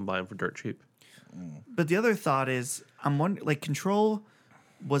 now we can buy them for dirt cheap. But the other thought is, I'm wondering, like, Control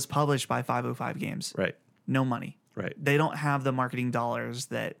was published by 505 Games. Right. No money. Right. They don't have the marketing dollars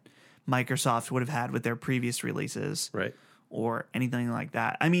that Microsoft would have had with their previous releases. Right. Or anything like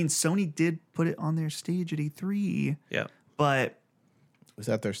that. I mean, Sony did put it on their stage at E3, Yeah. but Was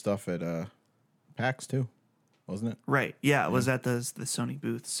that their stuff at PAX too? Wasn't it? right, yeah, it was at the Sony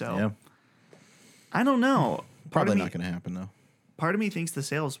booth. So Yeah. I don't know. Probably not going to happen though. Part of me thinks the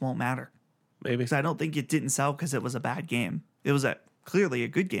sales won't matter Maybe. because I don't think it didn't sell because it was a bad game. It was clearly a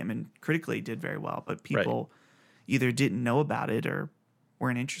good game and critically did very well, but people either didn't know about it or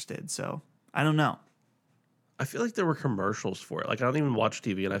weren't interested. So I don't know. I feel like there were commercials for it. Like I don't even watch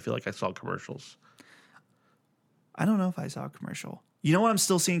TV, and I feel like I saw commercials. I don't know if I saw a commercial. You know what I'm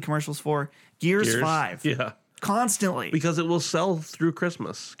still seeing commercials for? Gears 5. Yeah. Constantly. Because it will sell through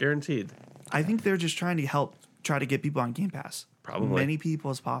Christmas, guaranteed. I think they're just trying to try to get people on Game Pass. Probably. Many people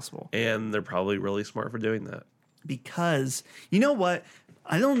as possible. And they're probably really smart for doing that. Because, you know what?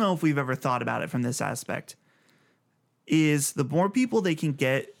 I don't know if we've ever thought about it from this aspect. Is the more people they can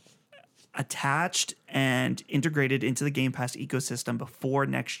get attached and integrated into the Game Pass ecosystem before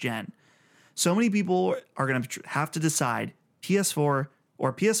next gen. So many people are going to have to decide PS4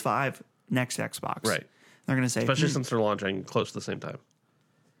 or PS5 next Xbox. Right. They're going to say, Especially since they're launching close to the same time.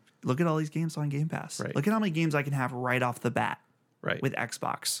 look at all these games on Game Pass. Right. Look at how many games I can have right off the bat Right. with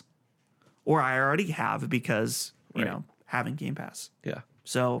Xbox. Or I already have because, Right. having Game Pass. Yeah.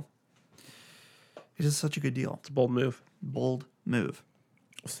 So it is such a good deal. It's a bold move. Bold move.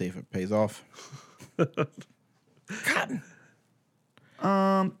 We'll see if it pays off.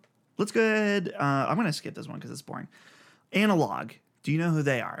 Let's go ahead. I'm going to skip this one because it's boring. Analogue. Do you know who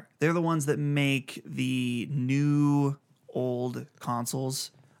they are? They're the ones that make the new old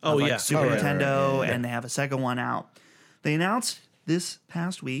consoles. Oh, of, yeah. Super Oh, right, Nintendo, right, yeah. and they have a second one out. They announced this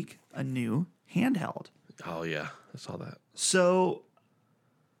past week a new handheld. Oh, yeah. I saw that. So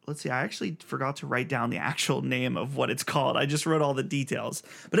let's see. I actually forgot to write down the actual name of what it's called. I just wrote all the details.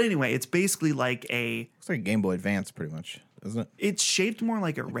 But anyway, it's basically like Looks like a Game Boy Advance, pretty much, doesn't it? it's shaped more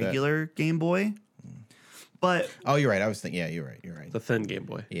like a regular Game Boy. But Oh, you're right. I was thinking. Yeah, you're right. You're right. The thin Game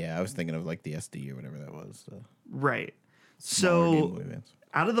Boy. Yeah, I was thinking of like the SD or whatever that was. right. Smaller Game So Boy Advance.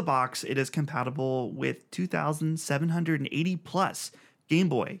 out of the box, it is compatible with 2,780 plus Game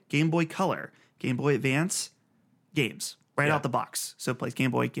Boy, Game Boy Color, Game Boy Advance games right Yeah. out the box. So it plays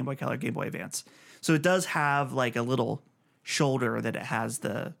Game Boy, Game Boy Color, Game Boy Advance. So it does have like a little shoulder that it has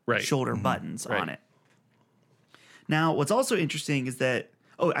the Right. shoulder buttons Right. on it. Now, what's also interesting is that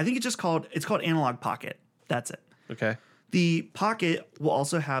I think it's called Analog Pocket. That's it. Okay. The Pocket will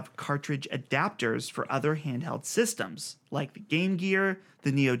also have cartridge adapters for other handheld systems like the Game Gear,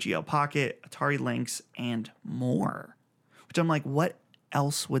 the Neo Geo Pocket, Atari Lynx, and more. Which I'm like, what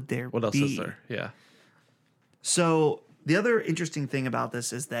else would there be? What else is there? Yeah. So the other interesting thing about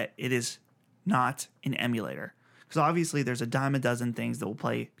this is that it is not an emulator. Because obviously there's a dime a dozen things that will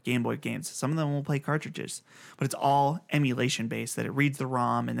play Game Boy games. Some of them will play cartridges. But it's all emulation based, that it reads the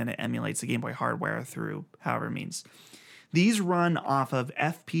ROM and then it emulates the Game Boy hardware through however means. These run off of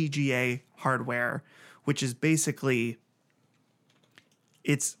FPGA hardware, which is basically,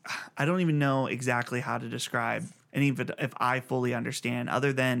 I don't even know exactly how to describe, and even if I fully understand,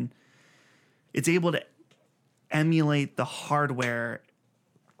 other than it's able to emulate the hardware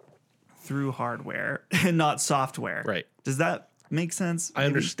through hardware and not software. Right. Does that make sense? I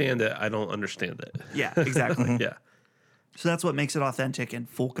understand it. I don't understand it. Yeah, exactly. Yeah. So that's what makes it authentic and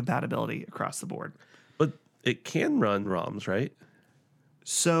full compatibility across the board. But it can run ROMs, right?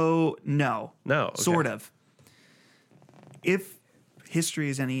 So no. No, okay. Sort of. If history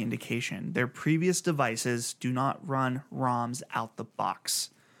is any indication, their previous devices do not run ROMs out the box.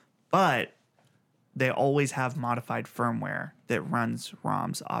 But they always have modified firmware that runs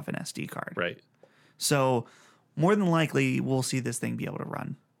ROMs off an SD card. Right. So more than likely, we'll see this thing be able to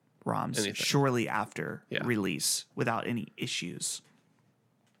run ROMs Anything. shortly after Yeah. release without any issues.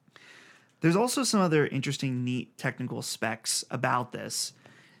 There's also some other interesting, neat technical specs about this.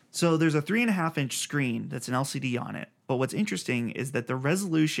 So there's a 3.5-inch screen that's an LCD on it, But what's interesting is that the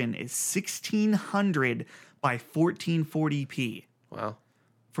resolution is 1600 by 1440p Wow.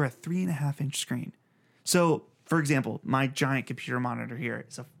 for a 3.5-inch screen. So, for example, my giant computer monitor here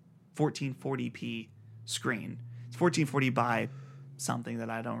is a 1440p screen. It's 1440 by something that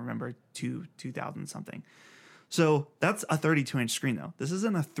I don't remember, 2000 something. So that's a 32-inch screen, though. This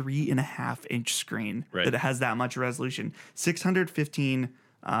isn't a 3.5-inch screen that has that much resolution. 615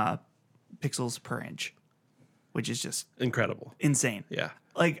 pixels per inch, which is just Incredible. insane. Yeah.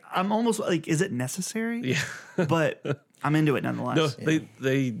 Like, I'm almost like, is it necessary? Yeah. But I'm into it nonetheless. No,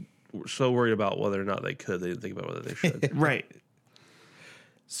 they were so worried about whether or not they could. They didn't think about whether they should. Right.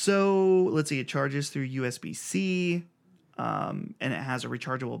 So let's see. It charges through USB-C, and it has a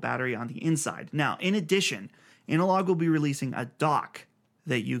rechargeable battery on the inside. Now, in addition, Analogue will be releasing a dock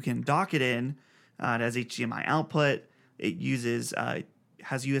that you can dock it in. It has HDMI output. It uses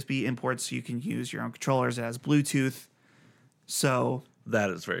has USB imports, so you can use your own controllers. It has Bluetooth. So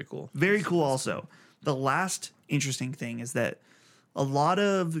That is very cool. very cool. Also, the last interesting thing is that a lot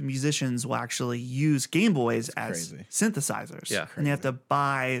of musicians will actually use Game Boys as crazy. synthesizers. Yeah. And they have to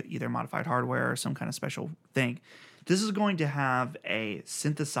buy either modified hardware or some kind of special thing. This is going to have a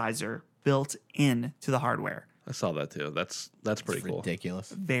synthesizer built in to the hardware. I saw that too. That's pretty cool.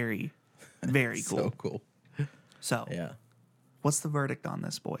 Ridiculous. Very, very cool. So cool. So, Yeah. what's the verdict on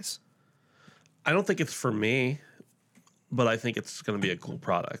this, boys? I don't think it's for me, but I think it's going to be a cool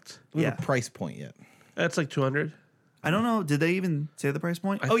product. We have Yeah. a price point yet. It's like 200. I don't know. Did they even say the price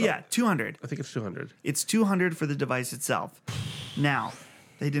point? thought- yeah, 200. I think it's 200. It's 200 for the device itself. Now,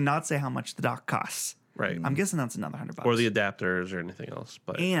 they did not say how much the dock costs. Right. I'm guessing that's another $100. Or the adapters or anything else.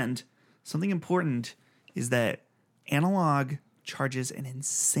 But And something important is that Analogue charges an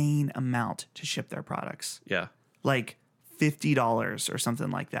insane amount to ship their products, yeah. like $50 or something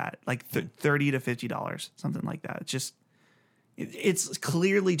like that, like $30 to $50, something like that. It's just, it's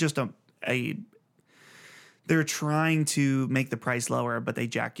clearly just a. They're trying to make the price lower, but they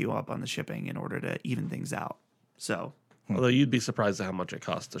jack you up on the shipping in order to even things out. So, Although you'd be surprised at how much it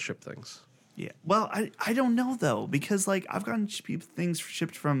costs to ship things. yeah. Well, I don't know, though, because, like, I've gotten things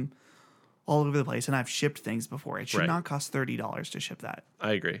shipped from all over the place, and I've shipped things before. It should Right. not cost $30 to ship that.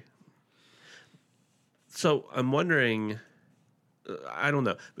 I agree. So I'm wondering, I don't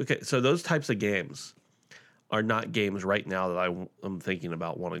know. Okay, so those types of games are not games right now that I'm thinking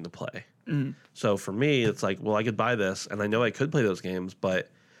about wanting to play. So for me, it's like, well, I could buy this, and I know I could play those games, but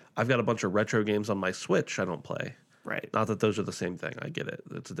I've got a bunch of retro games on my Switch I don't play. Right. Not that those are the same thing. I get it.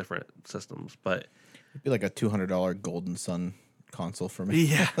 It's a different systems, but It'd be like a $200 Golden Sun console for me.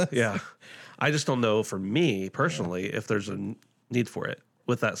 Yeah. yeah, I just don't know for me personally if there's a need for it.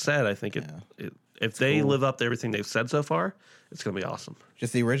 With that said, I think if they live up to everything they've said so far, it's going to be awesome.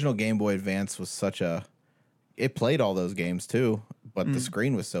 Just the original Game Boy Advance was it played all those games too, but the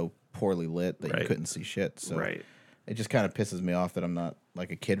screen was so poorly lit that you Right. couldn't see shit. So Right. it just kind of pisses me off that I'm not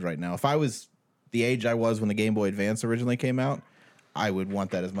like a kid right now. If I was the age I was when the Game Boy Advance originally came out, I would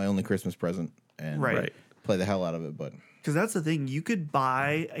want that as my only Christmas present and Right. play the hell out of it. But Because that's the thing. You could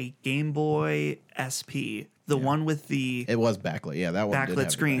buy a Game Boy SP, the one with the it was backlit. Yeah, that one did have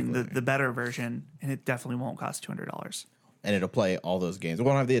backlit screen, backlit. the better version, and it definitely won't cost $200. And it'll play all those games. It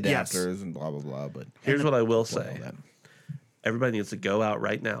won't have the Yes. adapters and blah blah blah. But Here's what I will play all say. that. Everybody needs to go out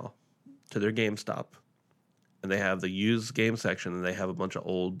right now to their GameStop, and they have the used game section, and they have a bunch of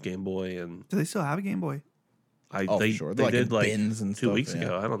old Game Boy and Do they still have a Game Boy? Oh, they, for sure. they Like in did like bins and 2 stuff, weeks yeah.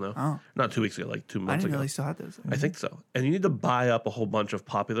 ago. I don't know. Oh. Not 2 weeks ago, like 2 I months didn't know ago. they still had those. I think so. And you need to buy up a whole bunch of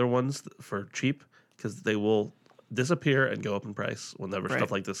popular ones for cheap because they will disappear and go up in price whenever Right. stuff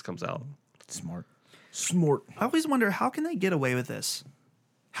like this comes out. Smart. I always wonder, how can they get away with this?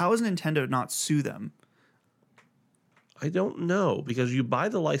 How does Nintendo not sue them? I don't know because you buy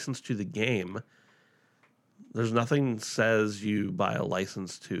the license to the game. There's nothing says you buy a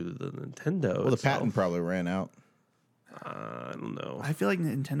license to the Nintendo. Well, the itself. patent probably ran out. I don't know. I feel like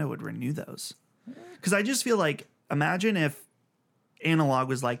Nintendo would renew those. Because I just feel like, imagine if Analogue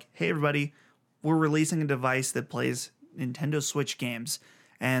was like, hey, everybody, we're releasing a device that plays Nintendo Switch games.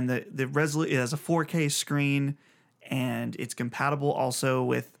 And the resolution, it has a 4K screen, and it's compatible also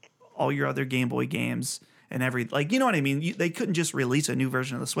with all your other Game Boy games and you know what I mean? They couldn't just release a new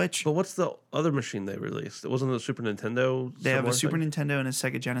version of the Switch. But what's the other machine they released? It wasn't a Super Nintendo. They have a Super thing? Nintendo and a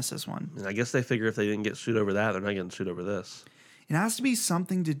Sega Genesis one. And I guess they figure if they didn't get sued over that, they're not getting sued over this. It has to be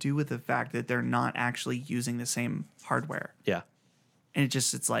something to do with the fact that they're not actually using the same hardware. Yeah. And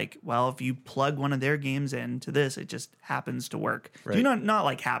it's like, well, if you plug one of their games into this, it just happens to work. Right. You know, not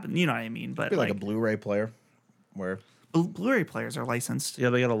like happen, you know what I mean? But Be like a Blu-ray player where Blu-ray players are licensed. Yeah,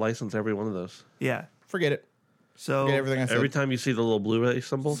 they got to license every one of those. Yeah. forget it. So Get everything I said. Every time you see the little Blu-ray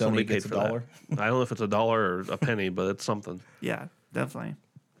symbol, somebody paid gets for $1. that. I don't know if it's $1 or a penny, but it's something. yeah, definitely.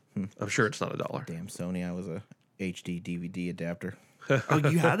 I'm sure it's not $1. Damn Sony, I was a HD DVD adapter. Oh,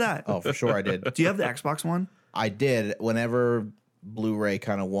 you had that? Oh, for sure I did. Do you have the Xbox One? I did. Whenever Blu-ray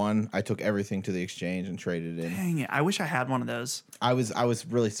kind of won, I took everything to the exchange and traded it in. Dang it! I wish I had one of those. I was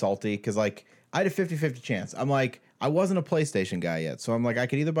really salty because like I had a 50-50 chance. I'm like, I wasn't a PlayStation guy yet, so I'm like, I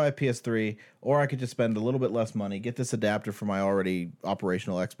could either buy a PS3 or I could just spend a little bit less money, get this adapter for my already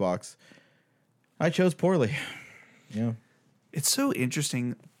operational Xbox. I chose poorly. Yeah. It's so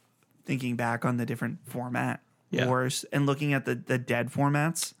interesting thinking back on the different format Yeah. wars and looking at the dead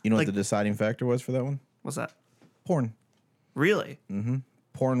formats. You know like, what the deciding factor was for that one? what's that? Porn. Really?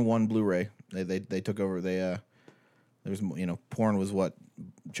 Porn won Blu-ray. They took over. There was porn was what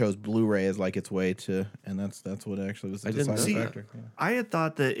chose Blu-ray as like its way to, and that's what actually was the I didn't deciding know that. factor. Yeah. I had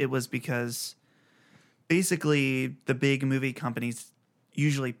thought that it was because basically the big movie companies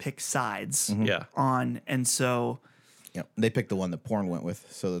usually pick sides Yeah. on, and so Yep. They picked the one that porn went with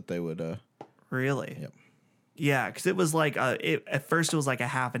so that they would. really, Yep. yeah, because it was like at first it was like a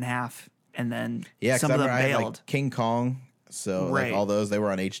half and half, and then Yeah, 'cause some of them I had bailed. like King Kong. So Right. like all those they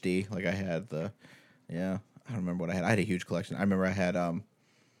were on HD. Like I had I don't remember what I had. I had a huge collection. I remember I had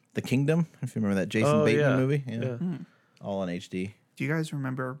The Kingdom. If you remember that Jason Bateman movie. Yeah. All on HD. Do you guys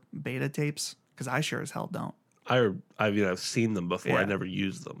remember beta tapes? Because I sure as hell don't. I've seen them before. I Yeah. never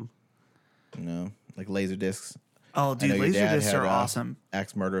used them. No, like laser discs. Oh, I dude, know your dad Laserdiscs had, are awesome.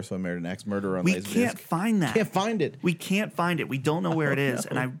 Axe Murder, so I married an Axe Murderer on We Laserdisc. can't find that. Can't find it. We can't find it. We don't know where it is,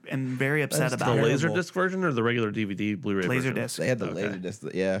 and I am very upset The about it. Laserdisc version or the regular DVD Blu-ray version? Laserdisc. They had the laser disc.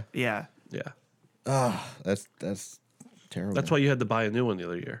 Yeah. Yeah. Yeah. That's terrible. That's why you had to buy a new one the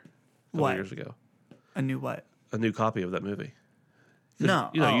other year. A couple What? years ago. A new what? A new copy of that movie. 'Cause, No.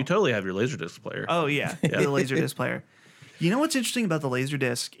 You know, oh. you totally have your Laserdisc player. Oh yeah, the Laserdisc player. You know what's interesting about the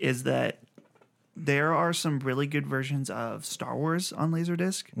Laserdisc is that there are some really good versions of Star Wars on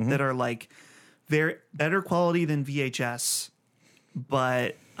Laserdisc that are like very better quality than VHS,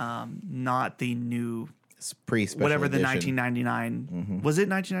 but not the new It's pre-special whatever the edition. 1999 was it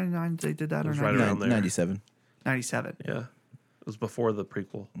 1999 they did that or was right 99? around there. 97. 97. Yeah. It was before the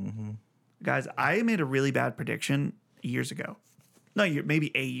prequel. Guys, I made a really bad prediction years ago. No,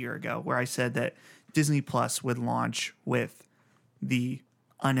 maybe a year ago, where I said that Disney Plus would launch with the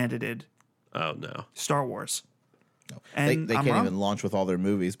unedited Oh, no. Star Wars. No. And They I'm can't wrong? even launch with all their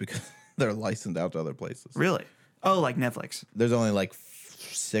movies because they're licensed out to other places. Really? Oh, like Netflix. There's only like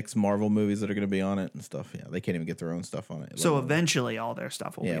 6 Marvel movies that are going to be on it and stuff. Yeah, they can't even get their own stuff on it. So eventually all their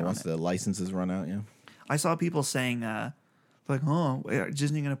stuff will be on once it. the licenses run out, yeah. I saw people saying, like, oh, is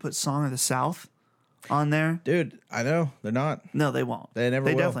Disney going to put Song of the South on there? Dude, I know. They're not. No, they won't. They never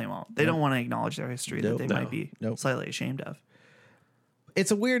They will. definitely won't. They don't want to acknowledge their history Nope. that they No. might be Nope. slightly ashamed of.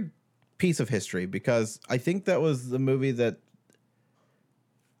 It's a weird piece of history because I think that was the movie that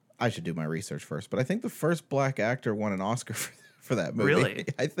I should do my research first, but I think the first black actor won an Oscar for that movie. Really?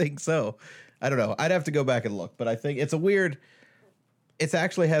 I think so. I don't know. I'd have to go back and look, but I think it's a weird. It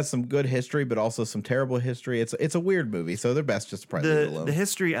actually has some good history, but also some terrible history. It's a weird movie, so they're best just to probably leave it alone. The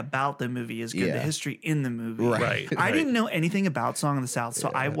history about the movie is good. Yeah. The history in the movie. Right. I didn't know anything about Song of the South,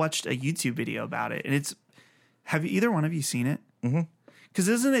 so I watched a YouTube video about it. And it's, have either one of you seen it? Mm-hmm. Because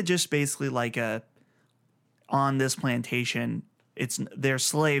isn't it just basically like on this plantation, they're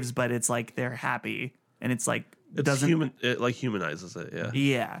slaves, but it's like they're happy. And it's like, It like humanizes it, yeah.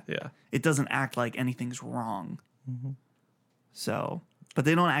 yeah. Yeah. It doesn't act like anything's wrong. Mm-hmm. So, but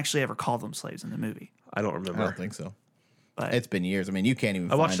they don't actually ever call them slaves in the movie. I don't I remember. don't think so. But It's been years. I mean, you can't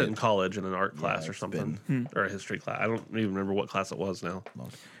even. I watched find it in college in an art class or it's something, or a history class. I don't even remember what class it was now.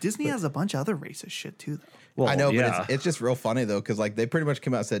 Disney has a bunch of other racist shit too, though. Well, I know, yeah. but it's just real funny though, because like they pretty much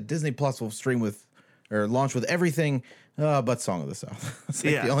came out and said Disney Plus will stream with or launch with everything, but Song of the South. It's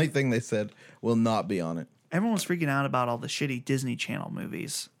like Yeah. the only thing they said will not be on it. Everyone's freaking out about all the shitty Disney Channel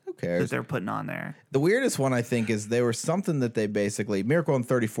movies Who that cares? they're putting on there. The weirdest one I think is there was something that they basically Miracle on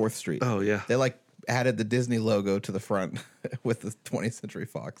 34th Street. Oh, yeah. They like added the Disney logo to the front with the 20th Century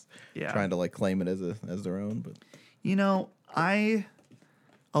Fox. Yeah. Trying to like claim it as their own, but You know, a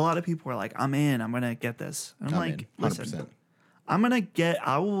lot of people were like, I'm in, I'm going to get this. And I'm I'm like, in, 100%. listen,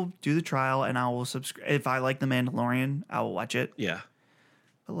 I will do the trial and I will subscribe. If I like The Mandalorian, I will watch it. Yeah.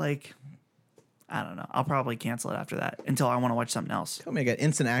 But like, I don't know. I'll probably cancel it after that until I want to watch something else. Tell me I got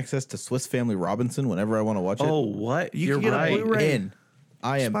instant access to Swiss Family Robinson whenever I want to watch it. Oh, what? You You're can get a right. Blu-ray. In.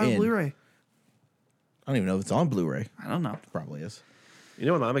 I am Buy a in. Blu-ray. I don't even know if it's on Blu-ray. I don't know. Probably is. You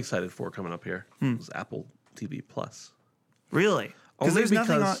know what I'm excited for coming up here? Is Apple TV Plus. Really? Because Only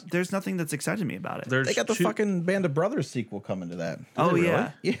there's nothing that's excited me about it. there's They got the two, fucking Band of Brothers sequel coming to that. Oh really?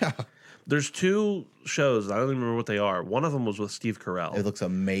 yeah. Yeah. There's 2 shows. I don't even remember what they are. One of them was with Steve Carell. It looks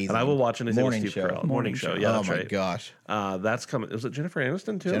amazing. And I will watch anything Morning with Steve show. Carell. Morning Show. show. Yeah, Oh that's my right. gosh. That's coming. Is it Jennifer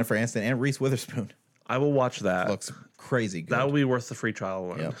Aniston too? Jennifer Aniston and Reese Witherspoon. I will watch that. Looks crazy good. That will be worth the free trial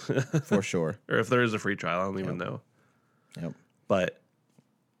alone. Yep, for sure. Or if there is a free trial, I don't even know. Yep. But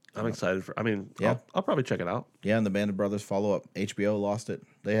I'm excited for. I mean, Yeah. I'll probably check it out. Yeah, and the Band of Brothers follow up. HBO lost it.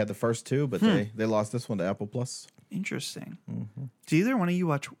 They had the first 2, but they lost this one to Apple Plus. Interesting. Do either one of you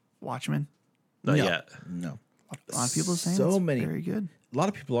watch Watchmen? Not No. yet. No. A lot of people are saying So it's many. very good. A lot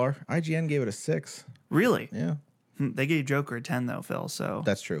of people are. IGN gave it a 6. Really? Yeah. They gave Joker a 10 though, Phil. So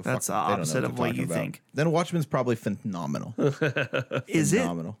That's true. That's the Fuck, they don't know opposite of they're what talking you about. think. Then Watchmen's probably phenomenal. Is it?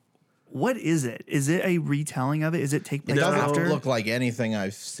 Phenomenal. What is it? Is it a retelling of it? Is it take It place doesn't after look like anything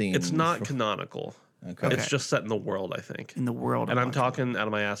I've seen. It's not canonical. Okay. It's just set in the world, I think. in the world? And of I'm Watchmen? talking out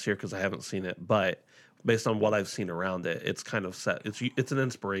of my ass here because I haven't seen it, but based on what I've seen around it, it's kind of set. It's an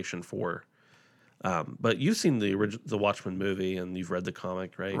inspiration for. But you've seen the Watchmen movie and you've read the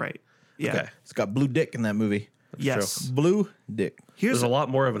comic, right? Right. Yeah. Okay. It's got blue dick in that movie. Yes. Blue dick. Here's There's a lot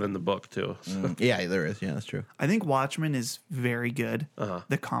more of it in the book too. Yeah, there is. Yeah, that's true. I think Watchmen is very good. Uh-huh.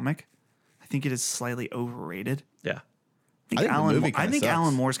 The comic. I think it is slightly overrated. Yeah. I think the movie I kinda think sucks.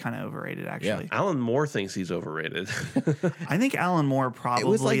 Alan Moore's kind of overrated, actually. Alan Moore thinks he's overrated. I think Alan Moore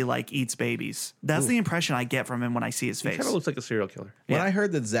probably like- like eats babies. That's the impression I get from him when I see his He face. kind of looks like a serial killer. When Yeah. I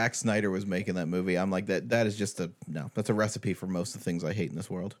heard that Zack Snyder was making that movie, I'm like, that is just that's a recipe for most of the things I hate in this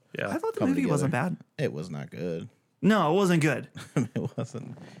world. Yeah. I thought the coming movie wasn't together. bad. It was not good. No, it wasn't good. It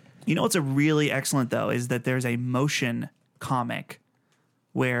wasn't. You know what's a really excellent though is that there's a motion comic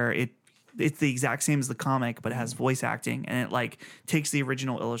where it's the exact same as the comic but it has voice acting and it like takes the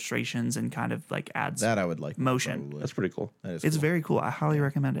original illustrations and kind of like adds That I would like. motion. probably. That's pretty cool. That is It's cool. very cool. I highly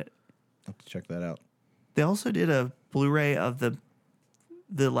recommend it. I'll have to check that out. They also did a Blu-ray of the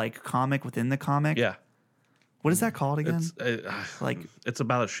like comic within the comic. Yeah. What is that called again? Like it's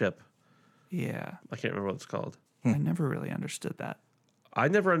about a ship. Yeah. I can't remember what it's called. I never really understood that. I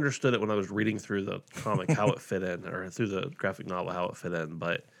never understood it when I was reading through the comic how it fit in, or through the graphic novel how it fit in.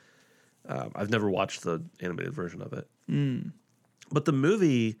 But I've never watched the animated version of it. But the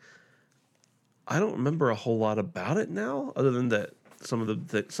movie, I don't remember a whole lot about it now, other than that some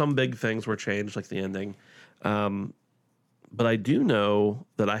of some big things were changed, like the ending. But I do know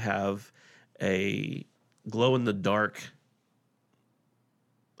that I have a glow in the dark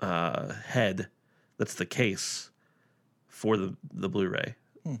head. That's the case for the Blu-ray.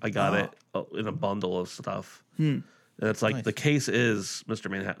 I got it in a bundle of stuff. And it's like the case is Mr.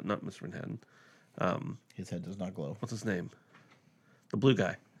 Manhattan, not Mr. Manhattan. His head does not glow. What's his name? The blue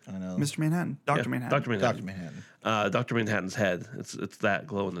guy. I know. Mr. Manhattan. Dr. Manhattan. Dr. Manhattan. Dr. Manhattan. Dr. Manhattan's head. It's that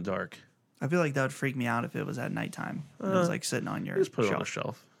glow in the dark. I feel like that would freak me out if it was at nighttime. And it was like sitting on your Just put it shelf. on a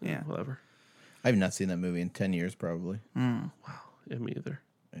shelf. Yeah. Whatever. I have not seen that movie in 10 years, probably. Yeah, me either.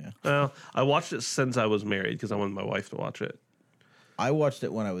 Yeah. Well, I watched it since I was married because I wanted my wife to watch it. I watched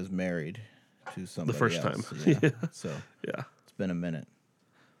it when I was married to somebody first else. time. Yeah. So Yeah. it's been a minute.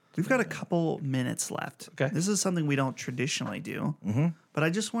 We've got a couple minutes left. Okay. This is something we don't traditionally do, but I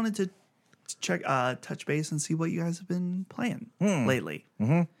just wanted to check, touch base and see what you guys have been playing lately.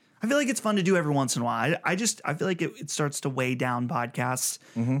 I feel like it's fun to do every once in a while. I feel like it starts to weigh down podcasts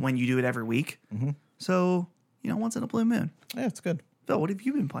when you do it every week. So, once in a blue moon. Yeah, it's good. Phil, what have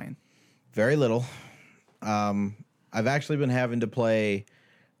you been playing? Very little. I've actually been having to play.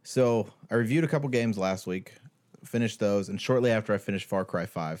 So I reviewed a couple games last week, finished those, and shortly after I finished Far Cry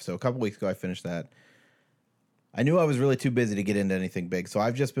 5. So a couple weeks ago I finished that. I knew I was really too busy to get into anything big, so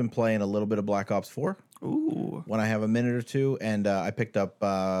I've just been playing a little bit of Black Ops 4 Ooh. when I have a minute or two, and I picked up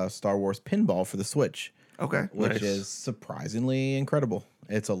Star Wars Pinball for the Switch, Okay. which Nice. is surprisingly incredible.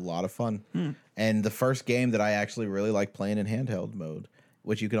 It's a lot of fun. And the first game that I actually really like playing in handheld mode,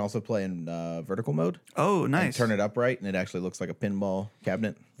 which you can also play in vertical mode. Oh, And nice. turn it upright, and it actually looks like a pinball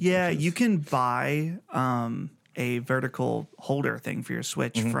cabinet. Yeah, which is- you can buy a vertical holder thing for your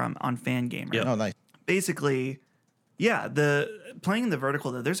Switch from on Fangamer. Yep. Oh, nice. Basically, yeah, the playing the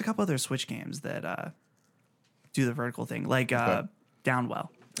vertical. There's a couple other Switch games that do the vertical thing, like Downwell.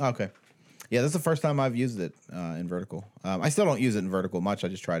 Okay. Yeah, this is the first time I've used it in vertical. I still don't use it in vertical much. I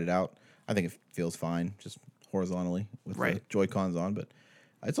just tried it out. I think it feels fine, just horizontally with the Right. Joy-Cons on, but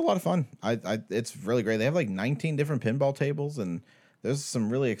it's a lot of fun. It's really great. They have like 19 different pinball tables, and there's some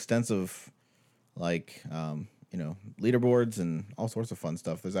really extensive, like, leaderboards and all sorts of fun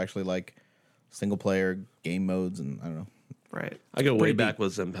stuff. There's actually like single player game modes, and I don't know. Right. I go way pretty back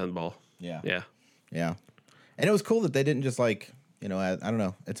with Zen Pinball. Yeah. Yeah. Yeah. And it was cool that they didn't just like You know, I don't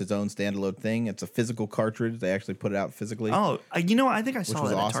know. It's its own standalone thing. It's a physical cartridge. They actually put it out physically. Oh, you know, I think I which saw was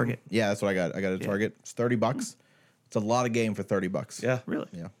that at awesome. Target. Yeah, that's what I got. I got a Target. It's $30. It's a lot of game for $30. Yeah. Really?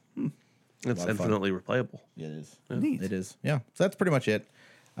 Yeah. It's infinitely replayable. Yeah, it is. Neat. It is. Yeah. So that's pretty much it.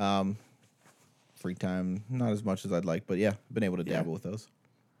 Free time, not as much as I'd like, but yeah, I've been able to dabble with those.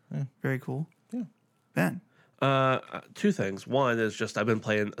 Very cool. Yeah. Ben. Two things. One is just I've been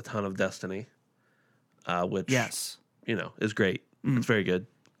playing a ton of Destiny, which Yes. is great. It's very good.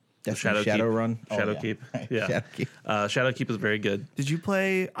 Destiny Shadowkeep. Shadowrun. Oh, Shadowkeep. Yeah. Shadowkeep. Shadowkeep is very good. Did you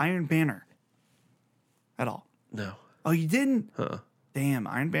play Iron Banner at all? No. Oh, you didn't? Huh. Damn,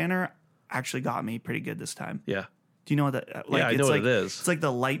 Iron Banner actually got me pretty good this time. Yeah. Do you know what that? Yeah, I know what it is. It's like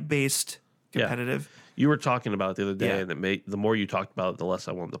the light-based competitive. You were talking about it the other day, Yeah. and the more you talked about it, the less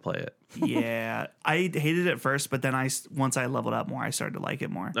I wanted to play it. Yeah, I hated it first, but then once I leveled up more, I started to like it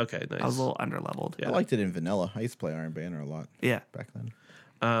more. Okay, nice. I was a little underleveled. Yeah. I liked it in vanilla. I used to play Iron Banner a lot Yeah. back then.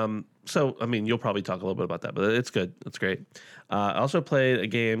 So, I mean, you'll probably talk a little bit about that, but it's good. It's great. I also played a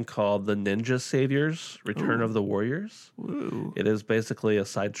game called The Ninja Saviors: Return of the Warriors. Ooh. It is basically a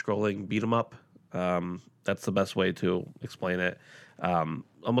side-scrolling beat 'em up. That's the best way to explain it.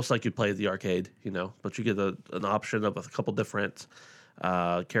 Almost like you play at the arcade, but you get an option of a couple different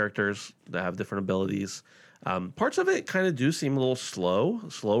characters that have different abilities. Parts of it kind of do seem a little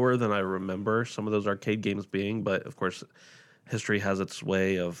slower than I remember some of those arcade games being, but of course, history has its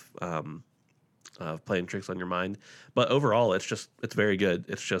way of playing tricks on your mind. But overall, it's very good.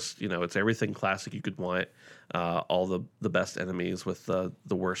 It's just, it's everything classic you could want. All the best enemies with the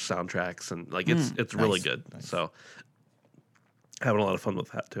worst soundtracks, and it's really Nice, good. nice. So having a lot of fun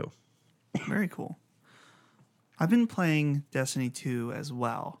with that too. Very cool. I've been playing Destiny 2 as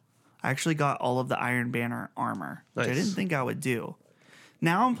well. I actually got all of the Iron Banner armor, which I Nice. didn't think I would do.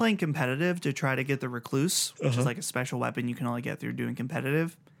 Now I'm playing competitive to try to get the Recluse, which is like a special weapon you can only get through doing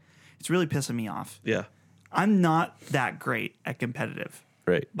competitive. It's really pissing me off. Yeah, I'm not that great at competitive,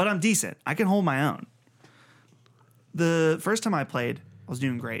 right. but I'm decent. I can hold my own. The first time I played, I was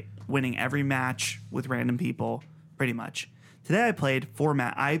doing great, winning every match with random people, pretty much. Today I played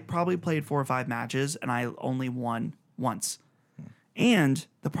I probably played 4 or 5 matches, and I only won once. And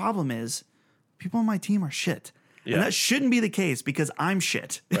the problem is, people on my team are shit. Yeah. And that shouldn't be the case because I'm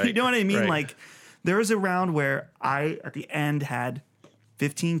shit. You Right, know what I mean? right. Like, there was a round where I, at the end, had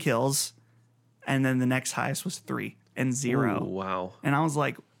 15 kills, and then the next highest was 3 and 0. Ooh, wow. And I was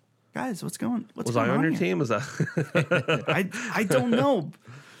like, guys, what's going Was I on your here? team? Was that? I don't know.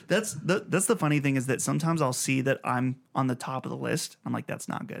 That's the funny thing is that sometimes I'll see that I'm on the top of the list. I'm like, that's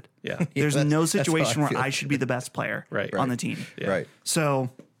not good. Yeah. There's that's- no that's how I situation where feel. I should be the best player Right. on the team. Yeah. Right. So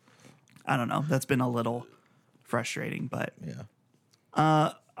I don't know. That's been a little frustrating. But Yeah.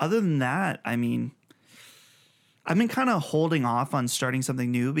 other than that, I mean, I've been kind of holding off on starting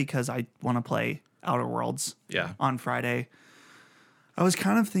something new because I want to play Outer Worlds Yeah. on Friday. I was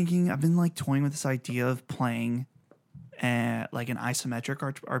kind of thinking, I've been like toying with this idea of playing like an isometric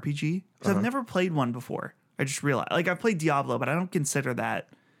RPG. Because I've never played one before. I just realized, like, I've played Diablo, but I don't consider that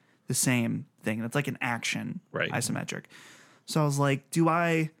the same thing. It's like an action Right. isometric. So I was like, do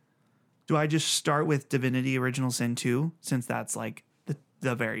I just start with Divinity Original Sin 2, since that's like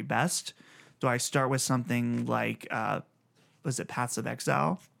the very best? Do I start with something like, was it Paths of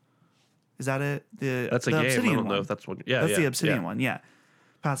Exile? Is that it? That's a the game. I Obsidian don't know one. if that's one. Yeah, That's yeah, the Obsidian yeah. one, yeah.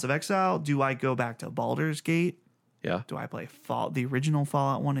 Paths of Exile. Do I go back to Baldur's Gate? Yeah. Do I play the original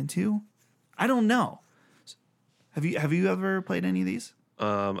Fallout 1 and 2? I don't know. Have you ever played any of these?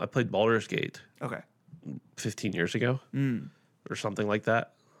 I played Baldur's Gate Okay. 15 years ago or something like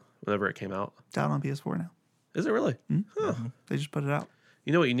that, whenever it came out. It's out on PS4 now. Is it really? Huh. They just put it out.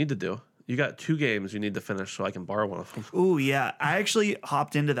 You know what you need to do? You got 2 games you need to finish so I can borrow one of them. Ooh, yeah. I actually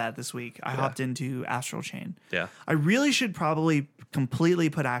hopped into that this week. I hopped into Astral Chain. Yeah. I really should probably completely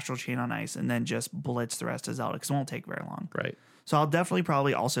put Astral Chain on ice and then just blitz the rest of Zelda because it won't take very long. Right. So I'll definitely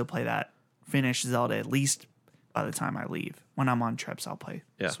probably also play that, finish Zelda at least by the time I leave. When I'm on trips, I'll play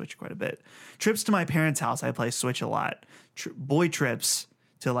Switch quite a bit. Trips to my parents' house, I play Switch a lot. Boy trips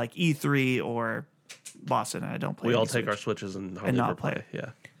to like E3 or Boston, I don't play. We all any take our Switch. Switches and hardly not ever play. play. Yeah.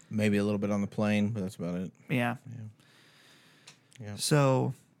 Maybe a little bit on the plane, but that's about it. Yeah. Yeah.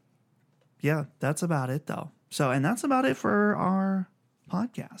 So, yeah, that's about it though. So, and that's about it for our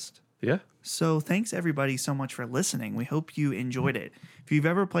podcast. Yeah. So thanks everybody so much for listening. We hope you enjoyed it. If you've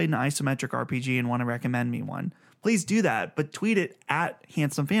ever played an isometric RPG and want to recommend me one, please do that. But tweet it at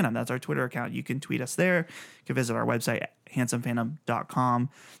Handsome Phantom. That's our Twitter account. You can tweet us there. You can visit our website, handsomephantom.com.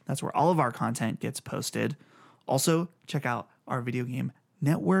 That's where all of our content gets posted. Also, check out our video game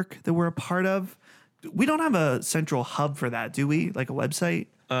network that we're a part of. We don't have a central hub for that, do we? Like a website?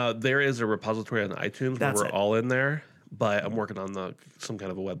 There is a repository on iTunes That's where we're it. all in there, but I'm working on some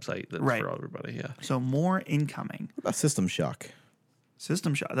kind of a website that's Right. for everybody. Yeah. So more incoming. What about System Shock?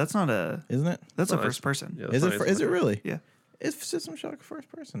 System Shock. That's not a. Isn't it? That's a Well, first person. Yeah, Is that's it? not Is it really? Yeah. Is System Shock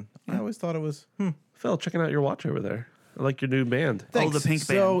first person? I always thought it was. Phil, checking out your watch over there. I like your new band. Oh, the pink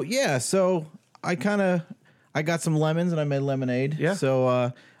So band. yeah, so I got some lemons and I made lemonade. Yeah.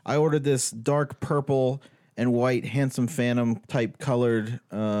 So I ordered this dark purple and white Handsome Phantom type colored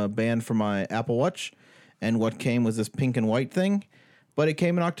band for my Apple Watch, and what came was this pink and white thing. But it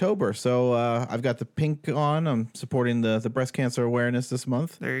came in October, so I've got the pink on. I'm supporting the breast cancer awareness this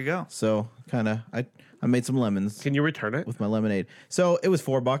month. There you go. So I made some lemons Can you return it? with my lemonade. So it was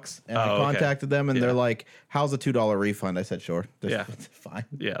 $4, and I Oh, okay. contacted them, and Yeah. they're like, "How's a $2 refund?" I said, "Sure, Yeah. fine,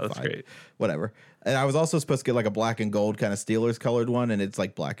 Yeah, that's fine. great. Whatever." And I was also supposed to get like a black and gold kind of Steelers colored one, and it's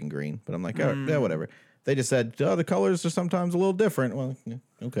like black and green. But I'm like, oh, yeah, whatever. They just said, "Oh, the colors are sometimes a little different." Well, yeah,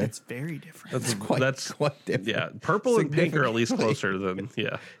 okay, It's very different. That's quite different. Yeah, purple and pink are at least closer than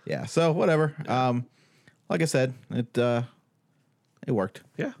yeah. So whatever. Like I said, it worked.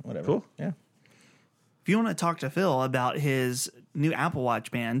 Yeah, Whatever. cool. Yeah. If you want to talk to Phil about his new Apple Watch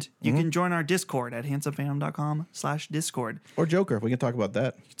band, you can join our Discord at handsomephantom.com/Discord. Or Joker. We can talk about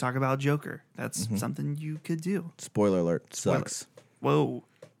that. You talk about Joker. That's something you could do. Spoiler alert. Sucks. Whoa.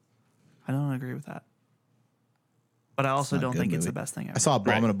 I don't agree with that. But I also not a don't good think it's movie. the best thing ever. I saw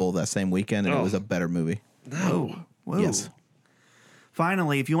Abominable that same weekend, and it was a better movie. Whoa. Whoa. Yes.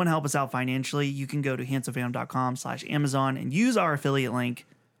 Finally, if you want to help us out financially, you can go to handsomephantom.com/Amazon and use our affiliate link,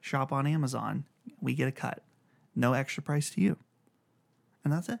 shop on Amazon. We get a cut. No extra price to you.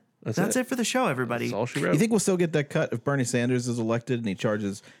 And that's it. That's it for the show, everybody. That's all she wrote. You think we'll still get that cut if Bernie Sanders is elected and he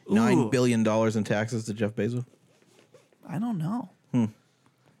charges $9 billion in taxes to Jeff Bezos? I don't know.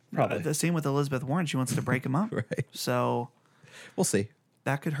 Probably. The same with Elizabeth Warren. She wants to break him up. Right. So We'll see.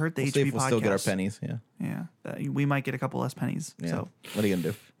 that could hurt the We'll see HB if we'll podcast. still get our pennies. Yeah. Yeah. We might get a couple less pennies. Yeah. So What are you going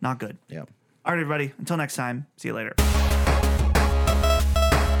to do? not good. Yeah. All right, everybody. Until next time. See you later.